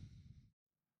Jackson.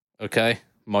 Okay.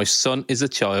 My son is a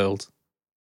child.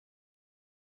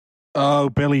 Oh,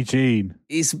 Billie Jean.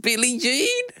 It's Billie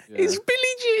Jean. Yeah. It's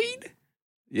Billie Jean.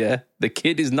 Yeah. The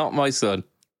kid is not my son.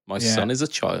 My son is a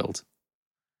child.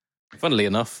 Funnily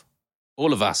enough,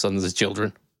 all of our sons are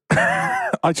children.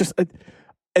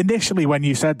 Initially, when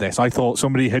you said this, I thought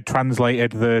somebody had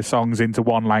translated the songs into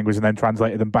one language and then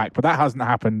translated them back, but that hasn't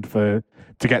happened to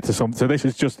get to some. So this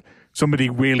is just somebody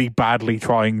really badly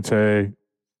trying to.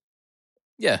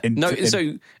 Yeah.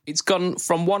 So it's gone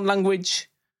from one language,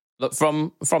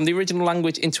 from the original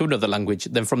language into another language,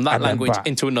 then from that language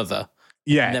into another.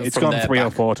 Yeah, it's gone 3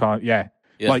 or 4 times. Yeah.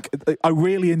 Like I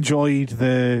really enjoyed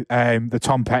the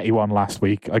Tom Petty one last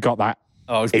week. I got that.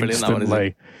 Oh, it's brilliant. That one, isn't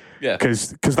it? Yeah,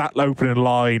 because that opening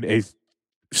line is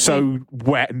so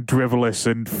wet and drivelous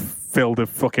and filled of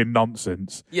fucking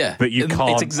nonsense. Yeah, that you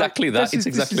can't. It's exactly that. It's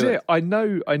exactly that. I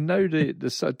know the da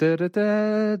da da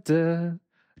da da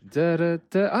da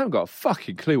da. I haven't got a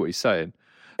fucking clue what he's saying.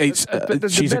 It's but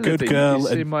she's a good girl.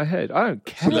 In my head, I don't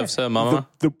care. She loves her mama.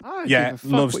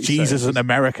 Loves Jesus and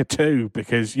America too,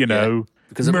 because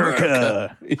because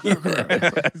America.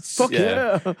 Fuck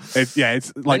yeah. It's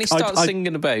like when he starts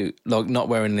singing about not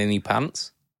wearing any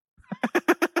pants.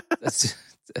 That's,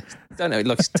 I don't know.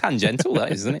 It's tangential,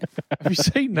 that isn't it? Have you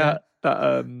seen that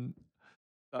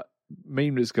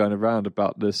meme that's going around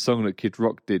about the song that Kid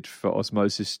Rock did for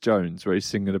Osmosis Jones, where he's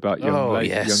singing about young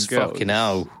girls? Fucking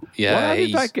hell. Yeah. Why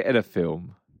did that get in a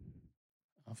film?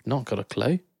 I've not got a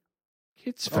clue.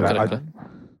 Kids My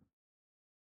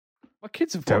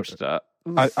kids have watched that.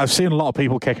 I've seen a lot of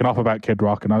people kicking off about Kid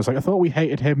Rock, and I was like, I thought we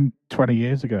hated him 20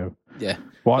 years ago. Yeah.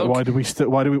 Why do we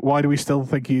still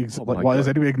think he's why is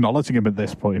anybody acknowledging him at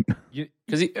this point?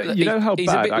 Because you know how he's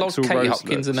bad a bit Axl like Katie Rose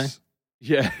Hopkins, looks. isn't he?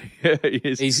 Yeah, he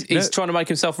is. He's trying to make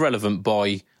himself relevant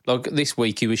by this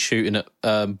week he was shooting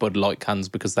at Bud Light cans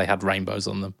because they had rainbows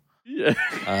on them. Yeah.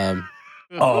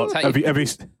 Have you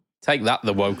take that,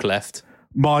 the woke left.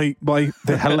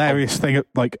 The hilarious thing,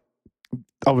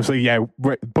 obviously,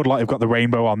 Bud Light have got the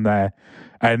rainbow on there,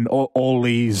 and all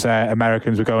these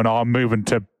Americans were going, I'm moving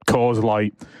to Coors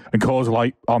Light, and Coors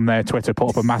Light on their Twitter put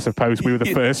up a massive post. We were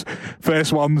the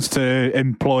first ones to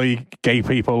employ gay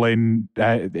people in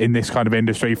this kind of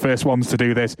industry. First ones to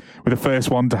do this. We're the first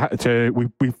one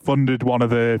we funded one of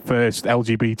the first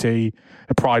LGBT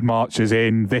pride marches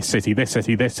in this city, this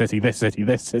city, this city, this city,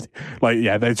 this city.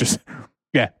 They're just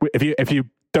if you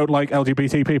don't like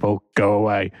LGBT people, go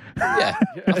away. Yeah,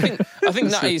 I think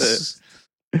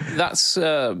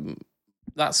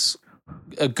that's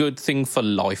a good thing for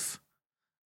life,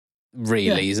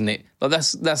 really, isn't it?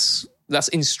 That's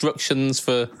instructions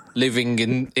for living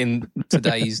in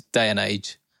today's day and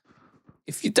age.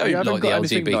 If you don't like the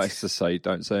LGBT, anything nice to say,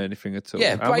 don't say anything at all.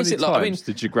 Yeah, how many times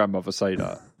did your grandmother say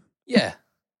that? Yeah,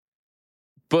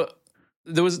 but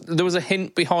there was a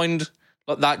hint behind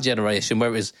like that generation.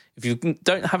 Whereas if you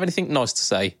don't have anything nice to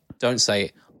say, don't say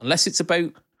it unless it's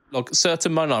about like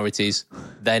certain minorities.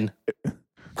 Then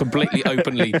completely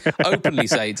openly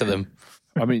say it to them.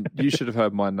 I mean, you should have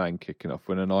heard my nan kicking off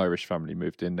when an Irish family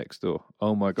moved in next door.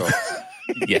 Oh my God.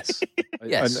 Yes.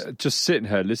 And just sitting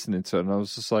here listening to it, and I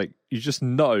was just like, you just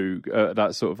know at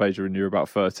that sort of age when you're about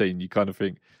 13, you kind of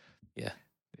think, yeah,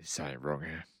 there's something wrong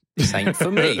here. This ain't for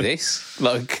me, this.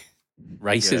 Like,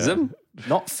 racism,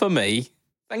 not for me.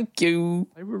 Thank you.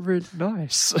 They were really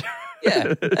nice.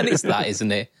 Yeah, and it's that,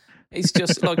 isn't it? It's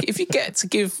just like, if you get to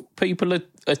give people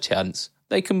a chance,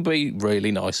 they can be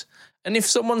really nice. And if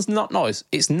someone's not nice,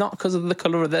 it's not because of the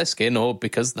colour of their skin or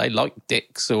because they like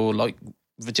dicks or like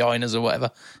vaginas or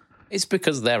whatever. It's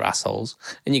because they're assholes.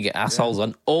 And you get assholes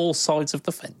on all sides of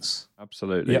the fence.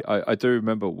 Absolutely. Yep. I do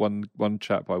remember one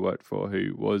chap I worked for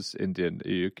who was Indian.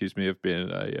 He accused me of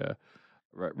being a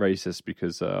racist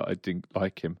because I didn't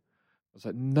like him. I was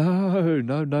like, no,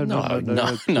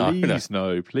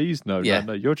 please no,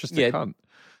 you're just a cunt.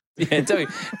 Yeah,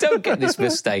 don't get this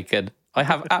mistaken. I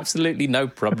have absolutely no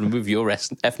problem with your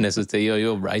ethnicity or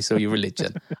your race or your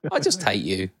religion. I just hate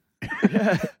you.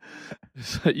 Yeah.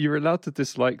 You're allowed to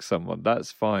dislike someone.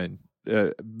 That's fine.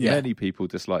 Many people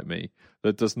dislike me.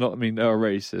 That does not mean they're a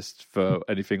racist for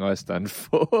anything I stand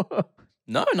for.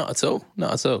 No, not at all.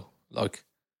 Not at all. Like,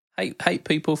 hate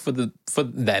people for them,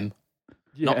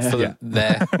 not for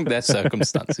their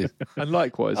circumstances. And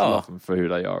likewise, love them for who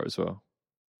they are as well.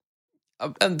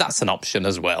 And that's an option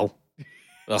as well.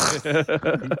 Can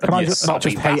I not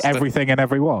just hate everything and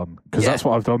everyone? Because that's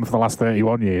what I've done for the last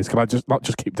 31 years. Can I not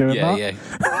just keep doing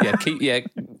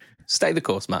that? Stay the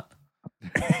course, Matt.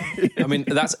 I mean,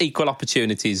 that's equal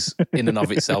opportunities in and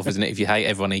of itself, isn't it? If you hate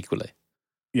everyone equally.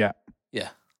 Yeah. Yeah.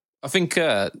 I think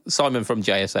Simon from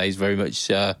JSA is very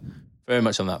much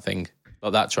on that thing,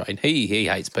 like that train. He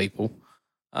hates people.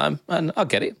 And I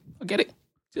get it.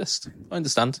 I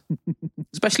understand.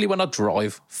 Especially when I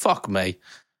drive. Fuck me.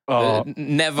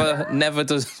 Never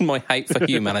does my hate for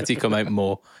humanity come out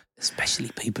more, especially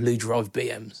people who drive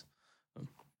BMs.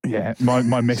 Yeah,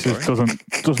 my missus doesn't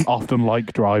often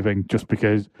like driving just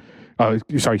because.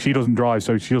 She doesn't drive,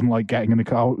 so she doesn't like getting in the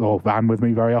car or van with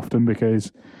me very often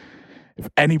because if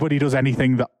anybody does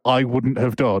anything that I wouldn't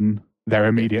have done, they're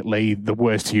immediately the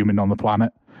worst human on the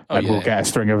planet and will get a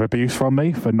string of abuse from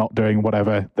me for not doing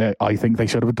whatever I think they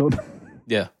should have done.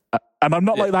 Yeah. And I'm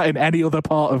not like that in any other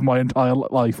part of my entire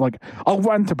life. Like, I'll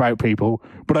rant about people,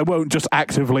 but I won't just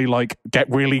actively, like, get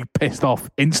really pissed off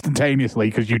instantaneously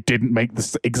because you didn't make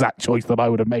the exact choice that I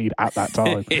would have made at that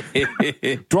time.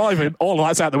 Driving, all of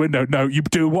that's out the window. No, you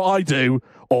do what I do,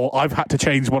 or I've had to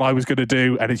change what I was going to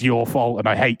do, and it's your fault, and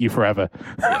I hate you forever.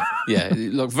 Yeah.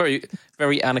 Look, very,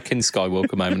 very Anakin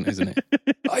Skywalker moment, isn't it?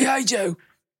 I hate you.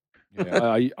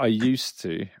 Yeah, I used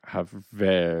to have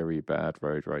very bad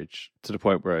road rage to the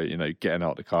point where, getting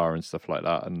out the car and stuff like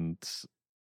that, and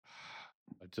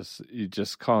you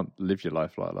just can't live your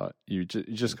life like that. You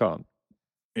just can't.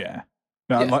 Yeah.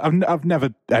 No, like, I've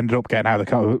never ended up getting out of the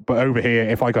car, but over here,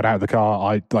 if I got out of the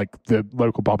car, the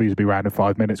local bobbies would be around in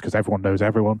 5 minutes because everyone knows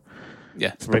everyone.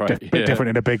 Yeah, it's a bit different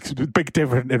in a big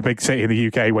city in the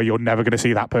UK where you're never going to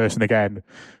see that person again.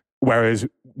 Whereas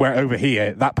where over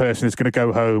here, that person is going to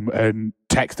go home and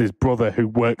text his brother who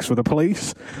works for the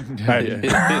police. Then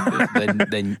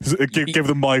give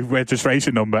them my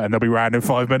registration number and they'll be round in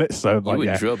 5 minutes. So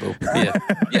you're in trouble. Yeah.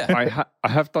 I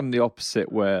have done the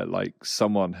opposite where like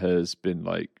someone has been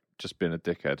like just been a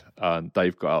dickhead and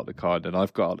they've got out of the car and then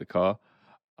I've got out of the car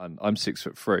and I'm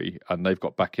 6'3" and they've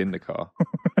got back in the car.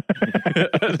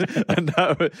 and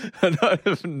I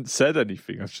haven't said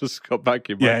anything. I've just got back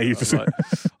in. I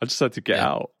just had to get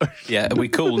out. Yeah, are we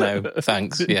cool now?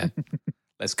 Thanks. Yeah,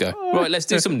 let's go. Right, let's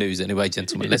do some news anyway,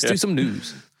 gentlemen. Let's do some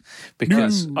news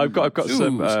because I've got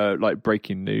some like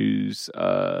breaking news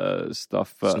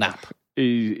stuff. Snap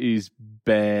is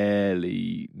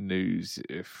barely news.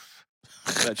 If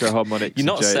Electroharmonics, you're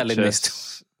not selling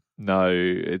this.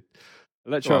 No.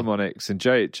 Electroharmonics and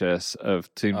JHS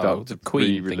have teamed up to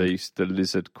re-release the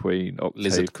Lizard Queen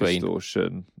octave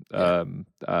distortion, and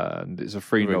it's a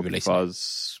free knob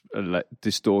fuzz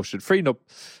distortion. Free knob.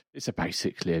 It's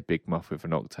basically a big muff with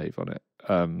an octave on it,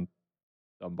 done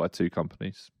by two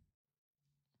companies.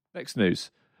 Next news,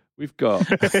 we've got.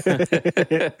 We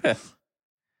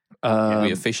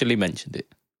officially mentioned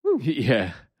it.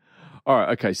 Yeah. All right.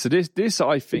 Okay. So this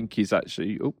I think is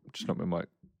actually. Oh, just not my mic.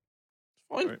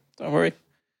 Fine. Don't worry.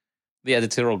 The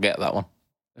editor will get that one.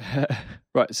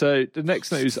 Right. So the next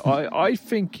news, I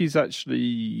think is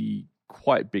actually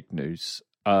quite big news.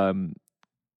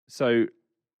 So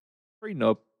free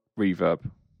knob reverb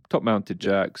top-mounted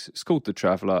jacks. It's called the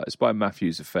Traveller. It's by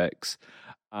Matthews Effects,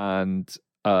 and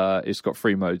it's got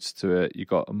 3 modes to it. You've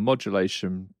got a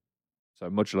modulation, so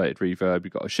modulated reverb.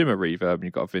 You've got a shimmer reverb, and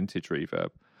you've got a vintage reverb.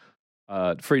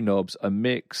 3 knobs, a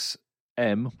mix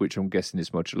M, which I'm guessing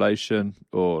is modulation,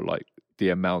 or like the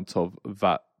amount of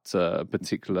that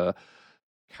particular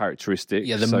characteristic.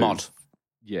 Yeah, the mod.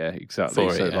 Yeah, exactly.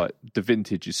 For so it, yeah. like the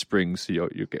vintage is spring, so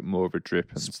you'll get more of a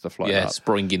drip and stuff like that. Yeah,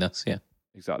 springiness, yeah.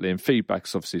 Exactly. And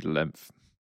feedback's obviously the length.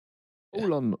 Yeah.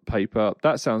 All on paper,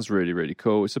 that sounds really, really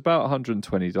cool. It's about $120,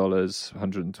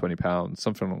 £120,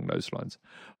 something along those lines.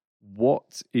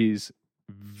 What is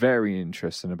very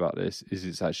interesting about this is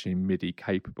it's actually MIDI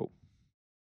capable.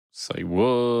 Say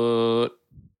what?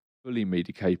 Fully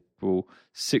MIDI capable,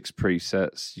 6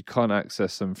 presets. You can't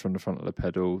access them from the front of the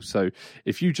pedal. So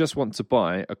if you just want to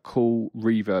buy a cool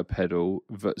reverb pedal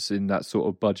that's in that sort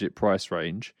of budget price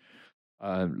range,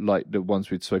 like the ones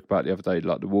we spoke about the other day,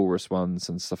 like the Walrus ones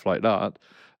and stuff like that,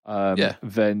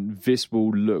 then this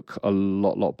will look a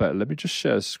lot better. Let me just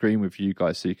share a screen with you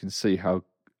guys so you can see how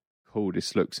cool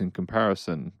this looks in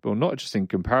comparison. Well, not just in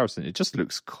comparison, it just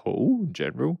looks cool in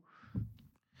general.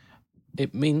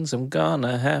 It means I'm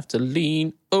gonna have to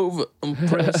lean over and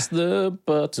press the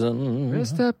button.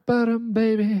 Press that button,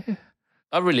 baby.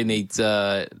 I really need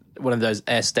one of those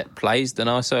air step plays, don't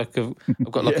I? So I've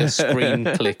got like a screen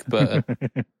click button.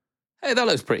 Hey, that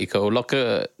looks pretty cool. Like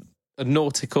a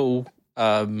nautical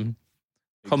compass.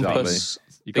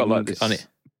 Exactly. You got like this on it.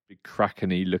 big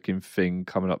Kraken-y looking thing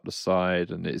coming up the side,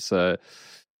 and it's the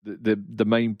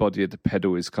main body of the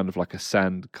pedal is kind of like a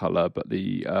sand color, but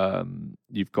the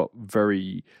you've got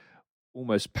very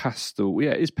almost pastel.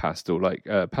 Yeah, it is pastel, like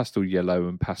pastel yellow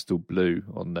and pastel blue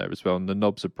on there as well, and the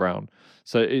knobs are brown.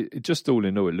 So it just all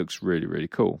in all, it looks really, really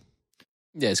cool.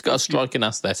 Yeah, it's got a striking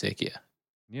aesthetic. Yeah,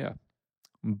 yeah.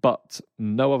 But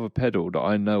no other pedal that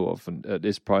I know of at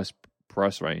this price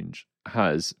range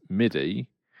has MIDI.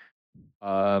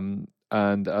 And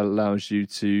allows you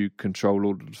to control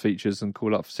all the features and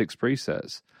call up 6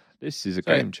 presets. This is a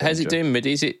game changer. How's it doing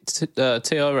MIDI? Is it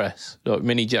TRS, like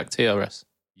mini jack TRS?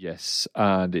 Yes,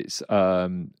 and it's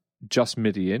just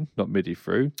MIDI in, not MIDI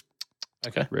through.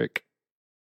 Okay, Rick.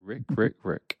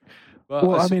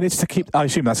 Well, I mean, it's to keep. I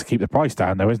assume that's to keep the price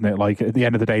down, though, isn't it? Like at the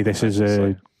end of the day, this is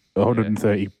a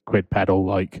 130 quid pedal.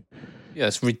 Like, yeah,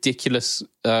 it's ridiculous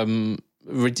amount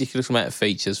of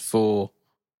features for.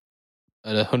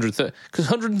 At 130, because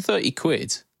 130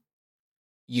 quid,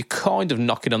 you're kind of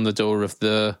knocking on the door of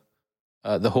the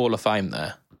Hall of Fame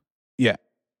there. Yeah,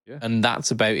 and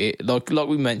that's about it. Like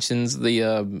we mentioned,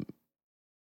 the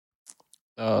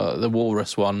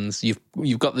Walrus ones.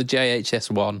 You've got the JHS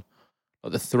one,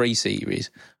 like the 3 series,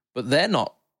 but they're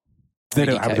not. They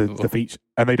don't have the feature,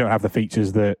 and they don't have the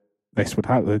features that this would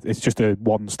have. It's just a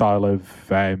one style of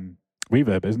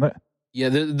reverb, isn't it? Yeah,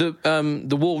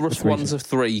 the Walrus one's a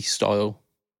 3 style.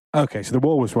 Okay, so the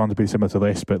Walrus one would be similar to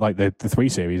this, but like the 3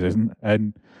 series isn't.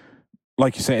 And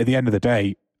like you say, at the end of the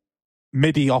day,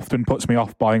 MIDI often puts me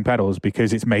off buying pedals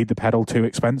because it's made the pedal too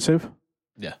expensive.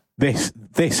 Yeah.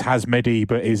 This has MIDI,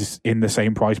 but is in the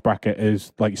same price bracket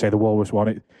as, like you say, the Walrus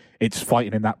one. It's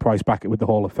fighting in that price bracket with the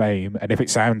Hall of Fame, and if it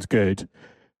sounds good,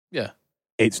 yeah,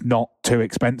 it's not too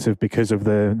expensive because of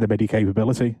the MIDI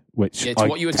capability, which it's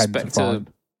what you expect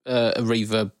a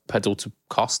reverb pedal to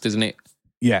cost, isn't it?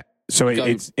 Yeah, so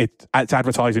it's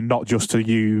advertising not just to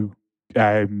you,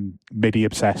 MIDI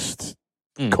obsessed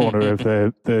corner of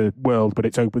the world, but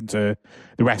it's open to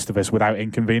the rest of us without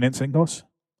inconveniencing us.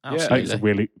 Absolutely. It's a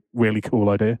really, really cool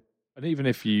idea. And even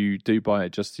if you do buy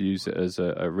it just to use it as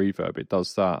a reverb, it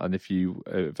does that. And if you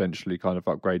eventually kind of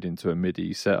upgrade into a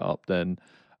MIDI setup, then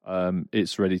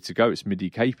it's ready to go. It's MIDI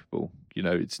capable. You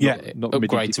know, it's not MIDI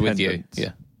dependent. With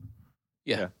you.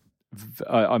 Yeah.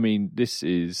 I mean, this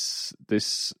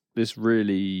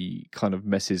really kind of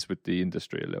messes with the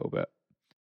industry a little bit,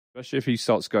 especially if he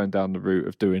starts going down the route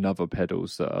of doing other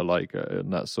pedals that are like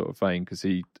in that sort of vein, because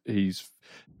he's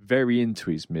very into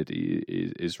his MIDI.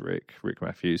 Is Rick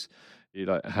Matthews? He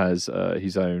like has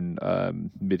his own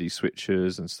MIDI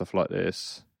switchers and stuff like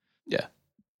this. Yeah.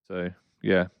 So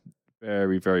yeah,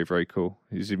 very, very, very cool.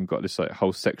 He's even got this like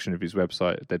whole section of his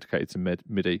website dedicated to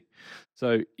MIDI.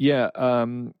 So yeah,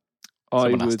 someone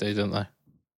has to, don't they?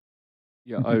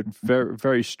 Yeah, I would very,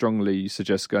 very strongly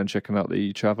suggest going and checking out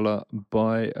the Traveller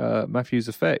by Matthews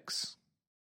Effects.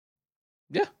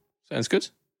 Yeah, sounds good.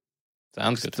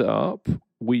 Next up,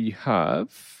 we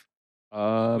have.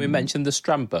 We mentioned the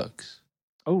Strandbergs.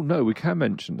 Oh no, we can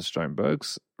mention the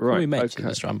Strandbergs. Right, we mentioned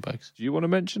the Strandbergs. Do you want to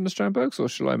mention the Strandbergs, or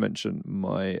shall I mention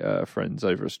my friends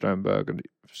over at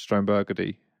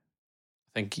Strandbergady?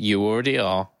 think you already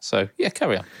are. So, yeah,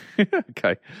 carry on.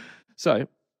 Okay. So,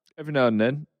 every now and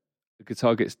then, the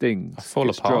guitar gets dinged. I fall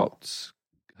gets apart. Dropped.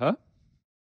 Huh?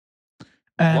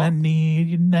 And What? I need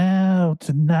you now,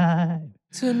 tonight.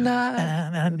 Tonight.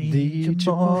 And I need you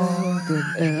more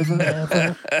than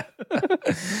ever.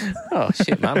 Oh,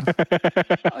 shit, man.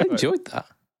 I enjoyed that.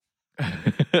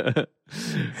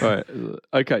 Right.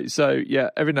 Okay. So, yeah,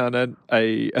 every now and then,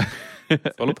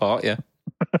 Fall apart, yeah.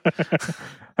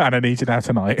 And I need you now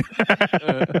tonight.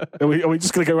 Are we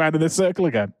just going to go around in this circle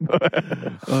again?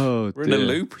 Oh, We're in a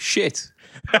loop. Shit.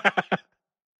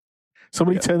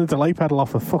 Somebody turn the delay pedal off,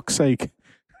 for fuck's sake.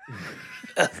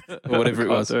 Or whatever it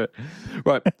was.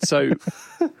 Right. So,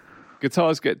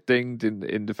 guitars get dinged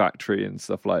in the factory and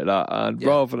stuff like that. And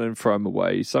rather than throw them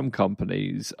away, some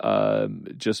companies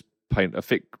just paint a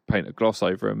gloss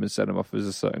over them and send them off as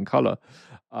a certain colour.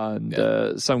 And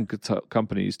some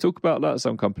companies talk about that,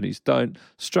 some companies don't.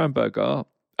 Strandberg are,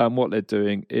 and what they're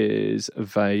doing is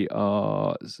they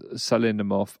are selling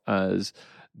them off as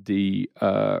the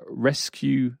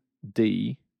Rescue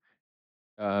D,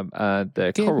 and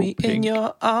they're Get coral me pink. in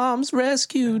your arms,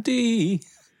 Rescue D.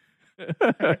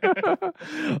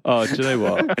 Oh, do you know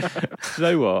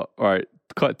what? All right,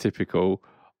 quite typical.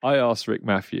 I asked Rick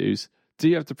Matthews, do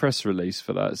you have the press release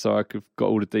for that? So I could got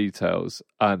all the details,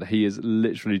 and he is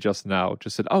literally just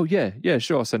said, "Oh yeah,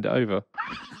 sure, I'll send it over."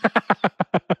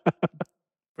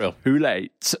 Real. Who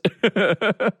late?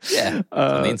 Yeah, it's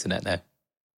on the internet now.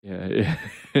 Yeah.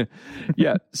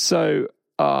 Yeah. So,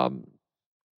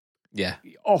 Yeah,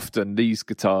 often these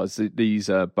guitars, these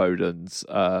Bodens,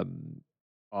 are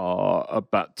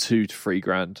about $2,000 to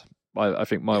 $3,000. I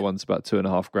think my one's about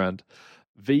 $2,500.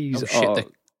 These are they're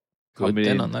good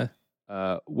then, aren't they?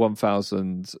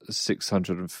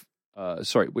 1,600.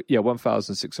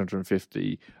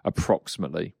 1,650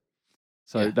 approximately.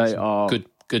 So they are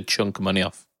good chunk of money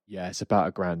off. Yeah, it's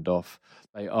about $1,000 off.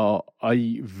 They are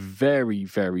a very,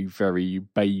 very, very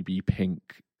baby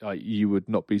pink. You would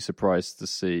not be surprised to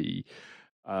see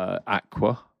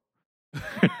Aqua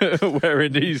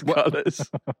wearing these colours.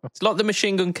 It's like the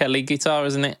Machine Gun Kelly guitar,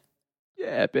 isn't it?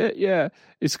 Yeah, a bit. Yeah,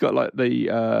 it's got like the.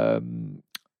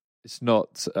 It's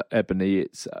not ebony.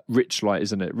 It's rich light,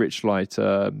 isn't it? Rich light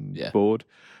board,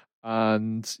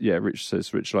 and rich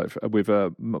says rich light with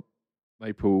a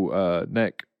maple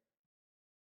neck.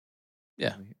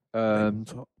 Yeah.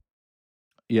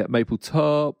 Maple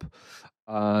top.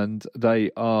 And they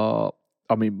are,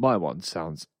 I mean, my one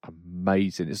sounds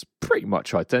amazing. It's pretty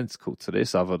much identical to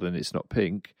this, other than it's not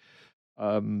pink.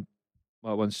 My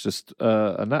one's just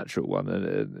a natural one.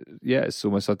 And it's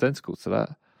almost identical to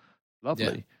that. Lovely.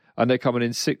 Yeah. And they're coming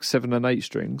in 6, 7, and 8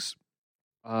 strings.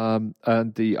 And I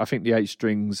think the 8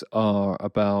 strings are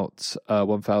about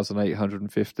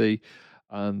 1,850,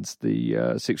 and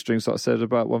the 6 strings, like I said,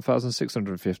 about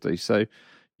 1,650. So,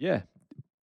 yeah,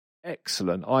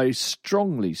 excellent. I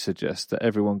strongly suggest that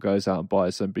everyone goes out and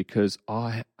buys them, because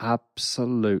I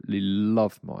absolutely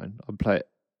love mine. I play it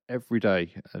every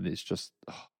day, and it's just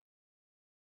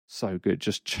so good.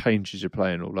 Just changes your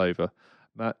playing all over.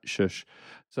 Matt, shush.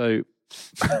 So.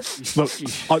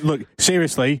 Look,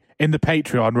 seriously, in the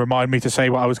Patreon, remind me to say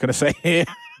what I was going to say here.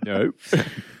 No.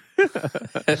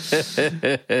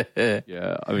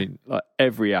 Yeah, I mean, like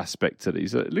every aspect of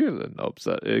these. Look at the knobs.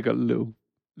 They've got a little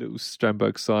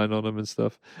Strandberg sign on them and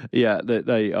stuff. Yeah,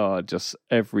 they are just,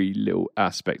 every little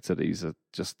aspect of these are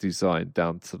just designed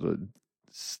down to the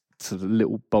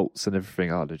little bolts and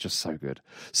everything. Oh, they're just so good.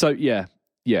 So yeah,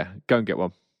 go and get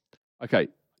one. Okay.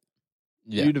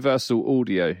 Yeah. Universal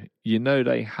Audio,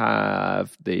 they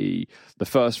have the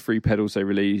first 3 pedals they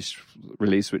released,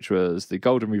 which was the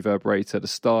Golden Reverberator, the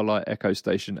Starlight Echo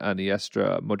Station, and the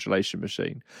Astra Modulation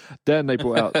Machine. Then they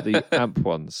brought out the amp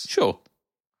ones. Sure.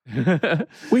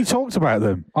 We talked about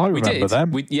them. I remember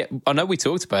them. I know we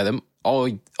talked about them.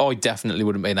 I definitely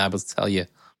wouldn't have been able to tell you.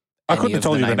 I couldn't have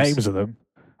told you the names of them.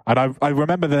 And I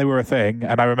remember they were a thing,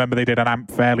 and I remember they did an amp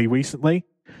fairly recently.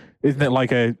 Isn't it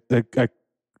like a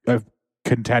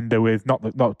contender with not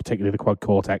particularly the Quad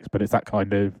Cortex, but it's that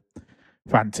kind of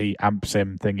fancy amp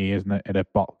sim thingy, isn't it, in a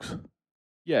box?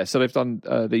 Yeah, so they've done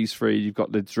these 3. You've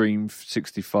got the Dream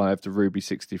 65, the Ruby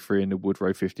 63, and the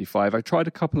Woodrow 55. I tried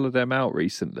a couple of them out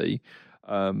recently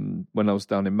when I was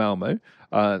down in Malmo,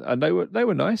 and they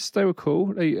were nice. They were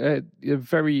cool. They're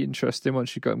very interesting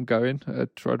once you got them going. I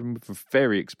tried them with a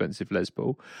very expensive Les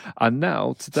Paul, and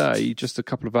now today, just a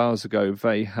couple of hours ago,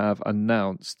 they have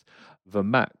announced the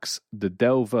Max, the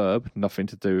Del Verb, nothing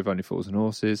to do with Only Fools and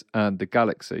Horses, and the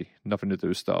Galaxy, nothing to do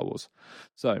with Star Wars.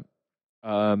 So,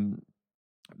 the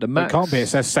Max... It can't be. It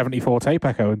says 74 tape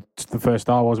echo, and the first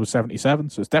Star Wars was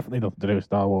 77, so it's definitely nothing to do with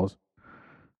Star Wars.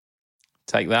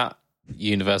 Take that,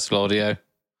 Universal Audio.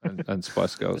 And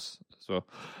Spice Girls as well.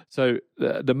 So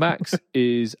the Max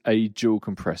is a dual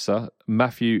compressor.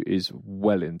 Matthew is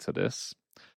well into this.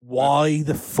 Why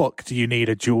the fuck do you need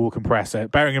a dual compressor?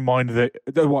 Bearing in mind that,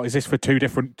 what is this for 2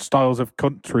 different styles of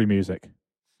country music?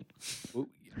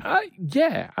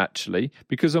 Yeah, actually,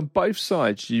 because on both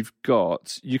sides you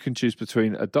can choose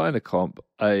between a Dynacomp,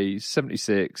 a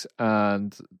 76,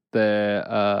 and their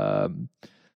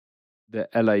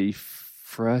LA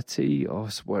 30 or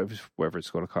whatever it's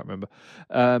called, I can't remember.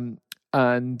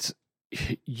 And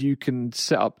you can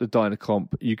set up the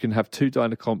Dynacomp. You can have 2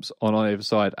 Dynacomps on either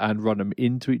side and run them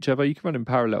into each other. You can run in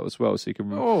parallel as well, so you can.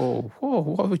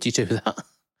 Why would you do that?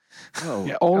 Oh,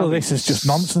 yeah, all of this is just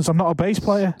nonsense. I'm not a bass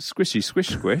player. Squishy, squish,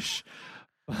 squish.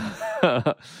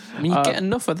 I mean, you get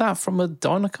enough of that from a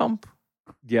Dynacomp.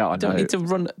 Yeah, I know. You don't need to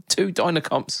run 2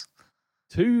 Dynacomps.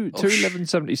 Two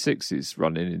 1176s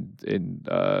running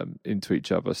into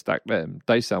each other, stack them.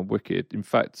 They sound wicked. In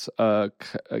fact,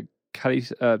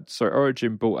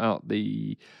 Origin brought out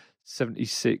the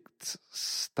 76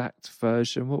 stacked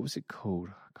version. What was it called?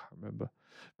 I can't remember.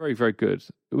 Very, very good.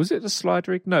 Was it the slide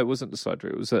rig? No, it wasn't the slide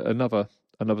rig. It was another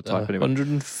type. Anyway.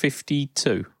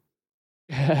 152.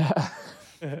 Yeah.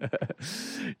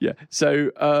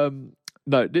 So,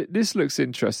 no, this looks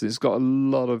interesting. It's got a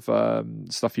lot of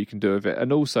stuff you can do with it.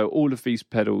 And also, all of these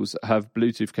pedals have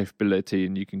Bluetooth capability,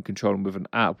 and you can control them with an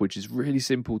app, which is really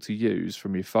simple to use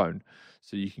from your phone.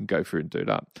 So you can go through and do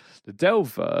that. The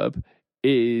Delverb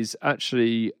is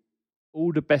actually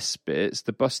all the best bits,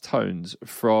 the bus tones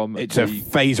from... It's a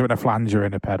phaser and a flanger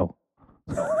in a pedal.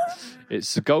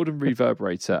 It's the Golden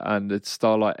Reverberator and the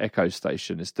Starlight Echo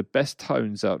Station. It's the best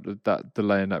tones out of that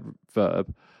delay and that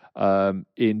verb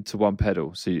into one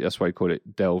pedal. So that's why you call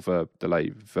it Delverb,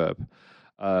 delay verb.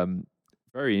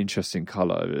 Very interesting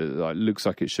colour. It looks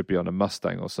like it should be on a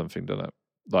Mustang or something, doesn't it?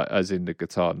 Like, as in the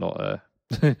guitar, not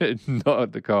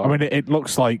the car. I mean, it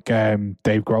looks like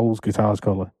Dave Grohl's guitar's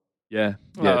colour. Yeah.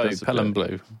 Pelham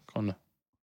blue, kind of.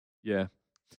 Yeah.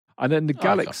 And then the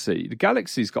Galaxy. The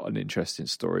Galaxy's got an interesting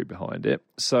story behind it.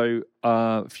 So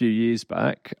a few years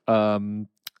back,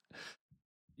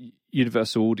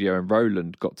 Universal Audio and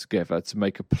Roland got together to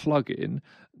make a plug-in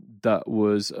that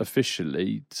was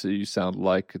officially to sound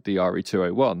like the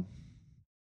RE201.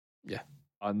 Yeah.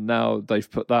 And now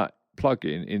they've put that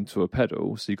plug-in into a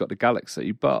pedal, so you've got the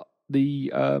Galaxy, but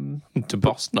the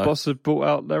Boss have brought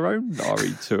out their own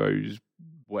RE20s,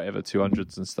 whatever,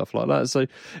 200s and stuff like that. So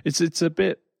it's a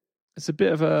bit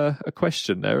of a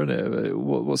question there, isn't it?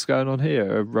 What's going on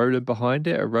here? Are Roland behind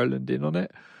it? Are Roland in on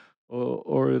it?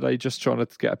 Or are they just trying to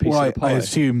get a piece of the pie?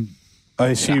 I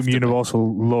assume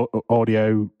Universal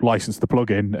Audio licensed the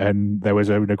plugin, and there was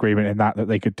an agreement in that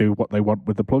they could do what they want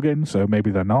with the plugin. So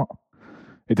maybe they're not.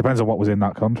 It depends on what was in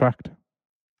that contract.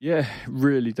 Yeah, it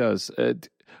really does.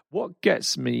 What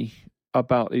gets me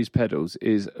about these pedals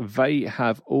is they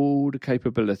have all the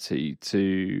capability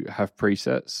to have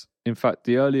presets. In fact,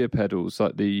 the earlier pedals,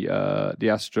 like the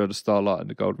Astra, the Starlight, and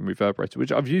the Golden Reverberator,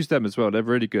 which I've used them as well, they're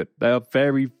really good. They are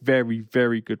very, very,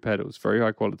 very good pedals, very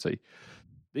high quality.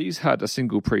 These had a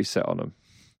single preset on them,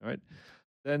 right?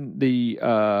 Then the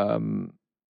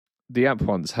amp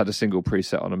ones had a single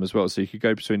preset on them as well, so you could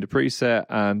go between the preset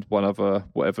and one other,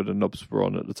 whatever the knobs were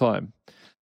on at the time.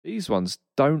 These ones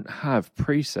don't have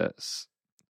presets,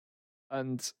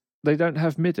 and they don't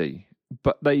have MIDI,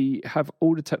 but they have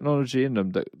all the technology in them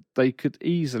that they could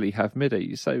easily have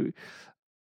MIDI. So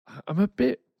I'm a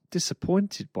bit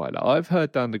disappointed by that. I've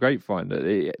heard down the grapevine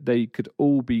that they could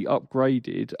all be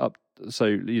upgraded,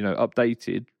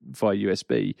 updated via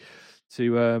USB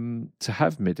to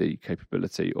have MIDI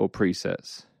capability or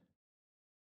presets.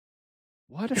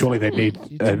 Why do Surely they need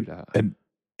that? an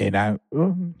in-out,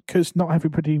 because not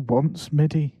everybody wants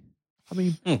MIDI. I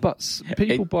mean, but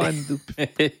people buying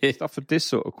the stuff of this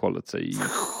sort of quality.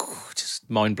 Just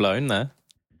mind blown there.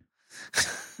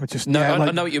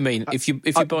 I know what you mean. If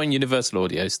you're buying Universal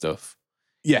Audio stuff,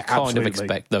 yeah, you kind absolutely. of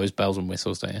expect those bells and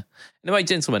whistles, don't you? Anyway,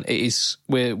 gentlemen,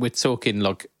 we're talking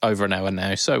like over an hour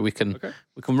now, so we can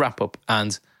wrap up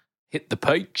and hit the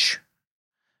page.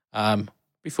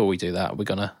 Before we do that, we're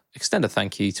gonna extend a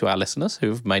thank you to our listeners who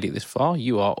have made it this far.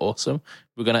 You are awesome.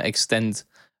 We're gonna extend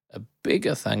a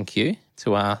bigger thank you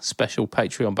to our special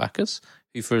Patreon backers,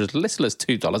 who for as little as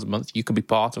 $2 a month, you can be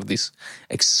part of this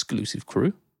exclusive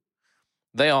crew.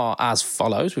 They are as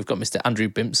follows. We've got Mr. Andrew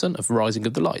Bimpson of Rising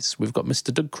of the Lights. We've got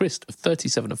Mr. Doug Christ of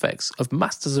 37 Effects, of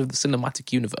Masters of the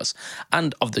Cinematic Universe,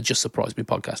 and of the Just Surprise Me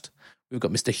podcast. We've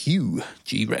got Mr. Hugh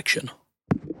G. Rection.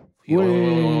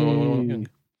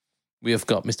 We have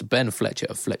got Mr. Ben Fletcher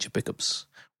of Fletcher Pickups.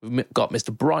 We've got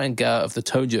Mr. Brian Gare of the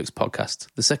Toe Jerks podcast,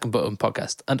 the Second Button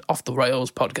podcast, and Off the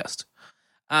Rails podcast.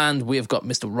 And we have got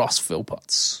Mr. Ross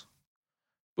Philpotts.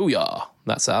 Booyah.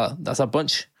 That's our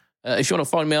bunch. If you want to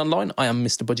find me online, I am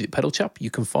Mr. Budget Pedal Chap. You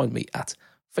can find me at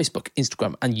Facebook,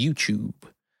 Instagram, and YouTube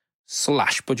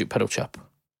 /Budget Pedal Chap.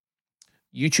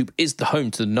 YouTube is the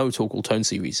home to the No Talk All Tone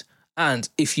series. And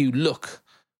if you look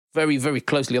very, very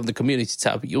closely on the community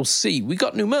tab, you'll see we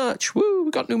got new merch. Woo,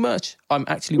 we got new merch. I'm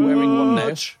actually wearing one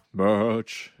now.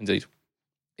 Merch. Indeed.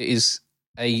 It is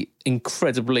a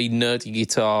incredibly nerdy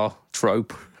guitar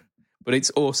trope, but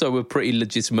it's also a pretty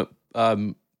legitimate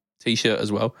T-shirt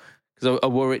as well. Because I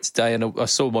wore it today and I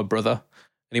saw my brother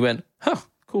and he went,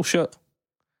 cool shirt.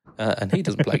 And he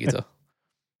doesn't play guitar.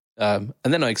 And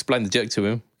then I explained the joke to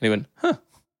him and he went,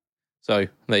 So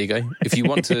there you go. If you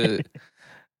want to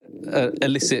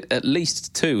elicit at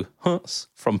least 2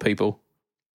 from people,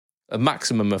 a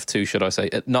maximum of 2, should I say,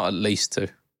 not at least 2.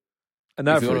 An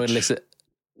if average. you want to elicit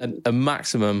a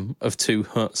maximum of 2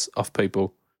 off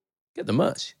people, get the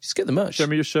merch. Just get the merch. Show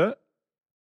me your shirt.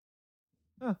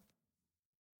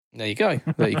 There you go.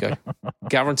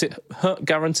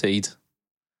 Guaranteed.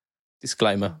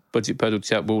 Disclaimer: Budget Pedal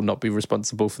Chat will not be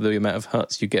responsible for the amount of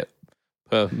hurts you get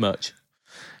per merch.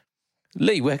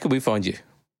 Lee, where can we find you?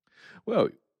 Well,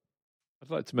 I'd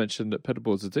like to mention that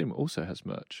Pedalboards of Doom also has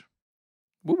merch.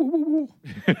 Woo, woo, woo,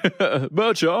 woo.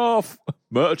 Merch off!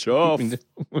 Merch off!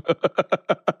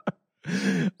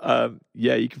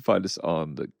 Yeah, you can find us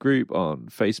on the group on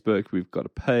Facebook. We've got a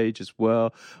page as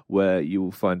well where you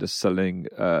will find us selling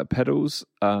pedals.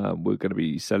 We're going to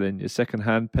be selling your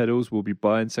secondhand pedals. We'll be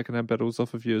buying secondhand pedals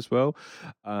off of you as well.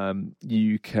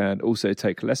 You can also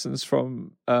take lessons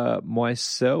from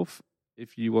myself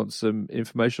if you want some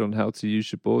information on how to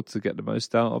use your board to get the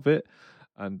most out of it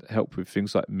and help with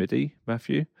things like MIDI,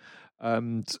 Matthew.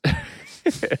 No.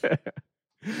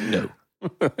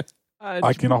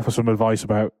 I can offer some advice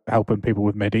about helping people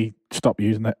with MIDI. Stop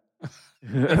using it.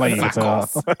 Play guitar.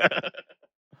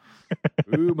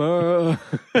 Boomer.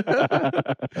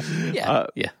 Yeah.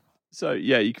 So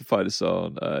yeah, you can find us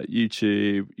on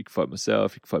YouTube. You can find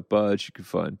myself. You can find Budge. You can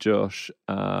find Josh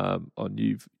on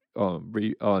YouTube.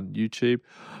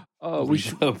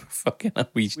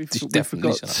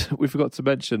 We forgot to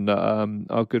mention that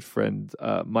our good friend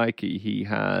Mikey, he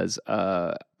has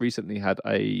recently had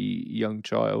a young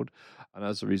child, and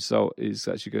as a result is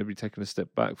actually going to be taking a step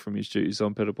back from his duties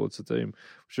on Pedalboards of Doom,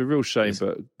 which is a real shame,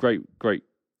 but great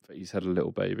that he's had a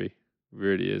little baby.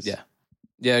 Really is.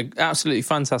 Yeah, absolutely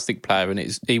fantastic player,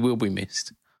 and he will be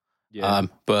missed. Yeah,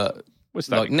 but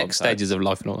like next stages of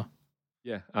life and all that.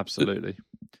 Yeah, absolutely.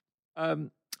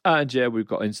 And yeah, we've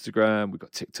got Instagram, we've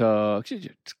got TikTok.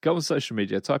 Go on social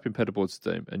media, type in Pedalboards of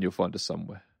Doom, and you'll find us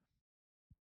somewhere.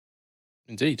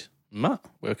 Indeed. Matt,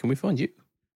 where can we find you?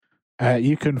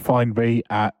 You can find me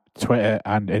at Twitter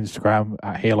and Instagram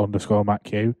at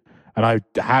heel_MattQ. And I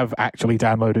have actually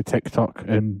downloaded TikTok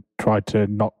and tried to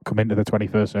not come into the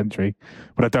 21st century,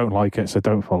 but I don't like it, so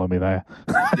don't follow me there.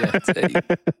 Yeah,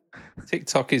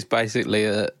 TikTok is basically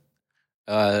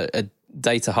a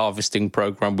data harvesting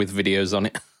program with videos on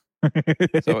it.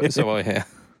 So I hear,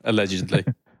 allegedly.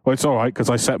 Well, it's all right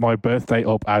because I set my birthday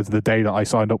up as the day that I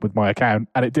signed up with my account,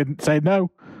 and it didn't say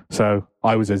no. So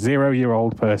I was a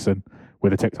 0-year-old person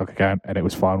with a TikTok account, and it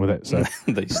was fine with it. So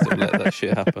they still let that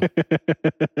shit happen.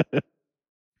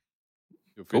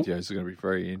 Your videos are going to be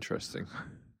very interesting.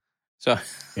 So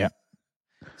yeah.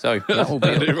 So that will be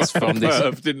it from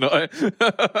this. Didn't I?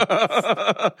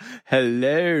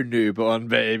 Hello, newborn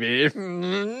baby.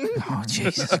 Oh,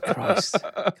 Jesus Christ.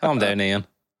 Calm down, Ian.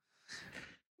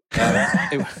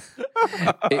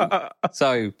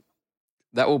 So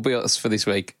that will be us for this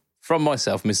week. From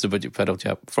myself, Mr. Budget Pedal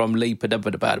Chap. From Lee, from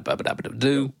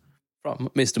Mr.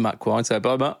 Matt Quine. So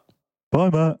bye, Matt. Bye,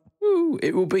 Matt. Ooh,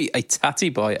 it will be a tatty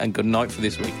bye and good night for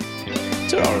this week.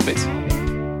 Ta-ra a bit.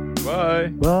 Bye.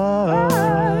 Bye.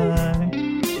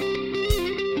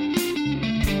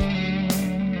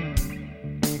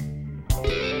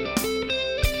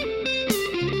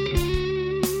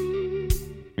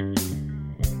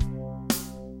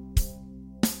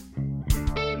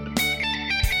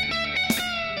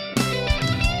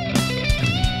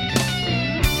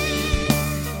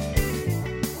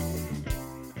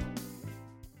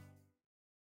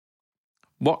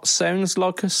 What sounds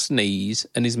like a sneeze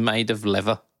and is made of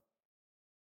leather?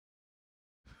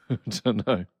 I don't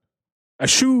know. A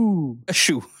shoe. A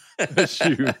shoe. A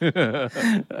shoe.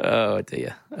 Oh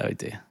dear.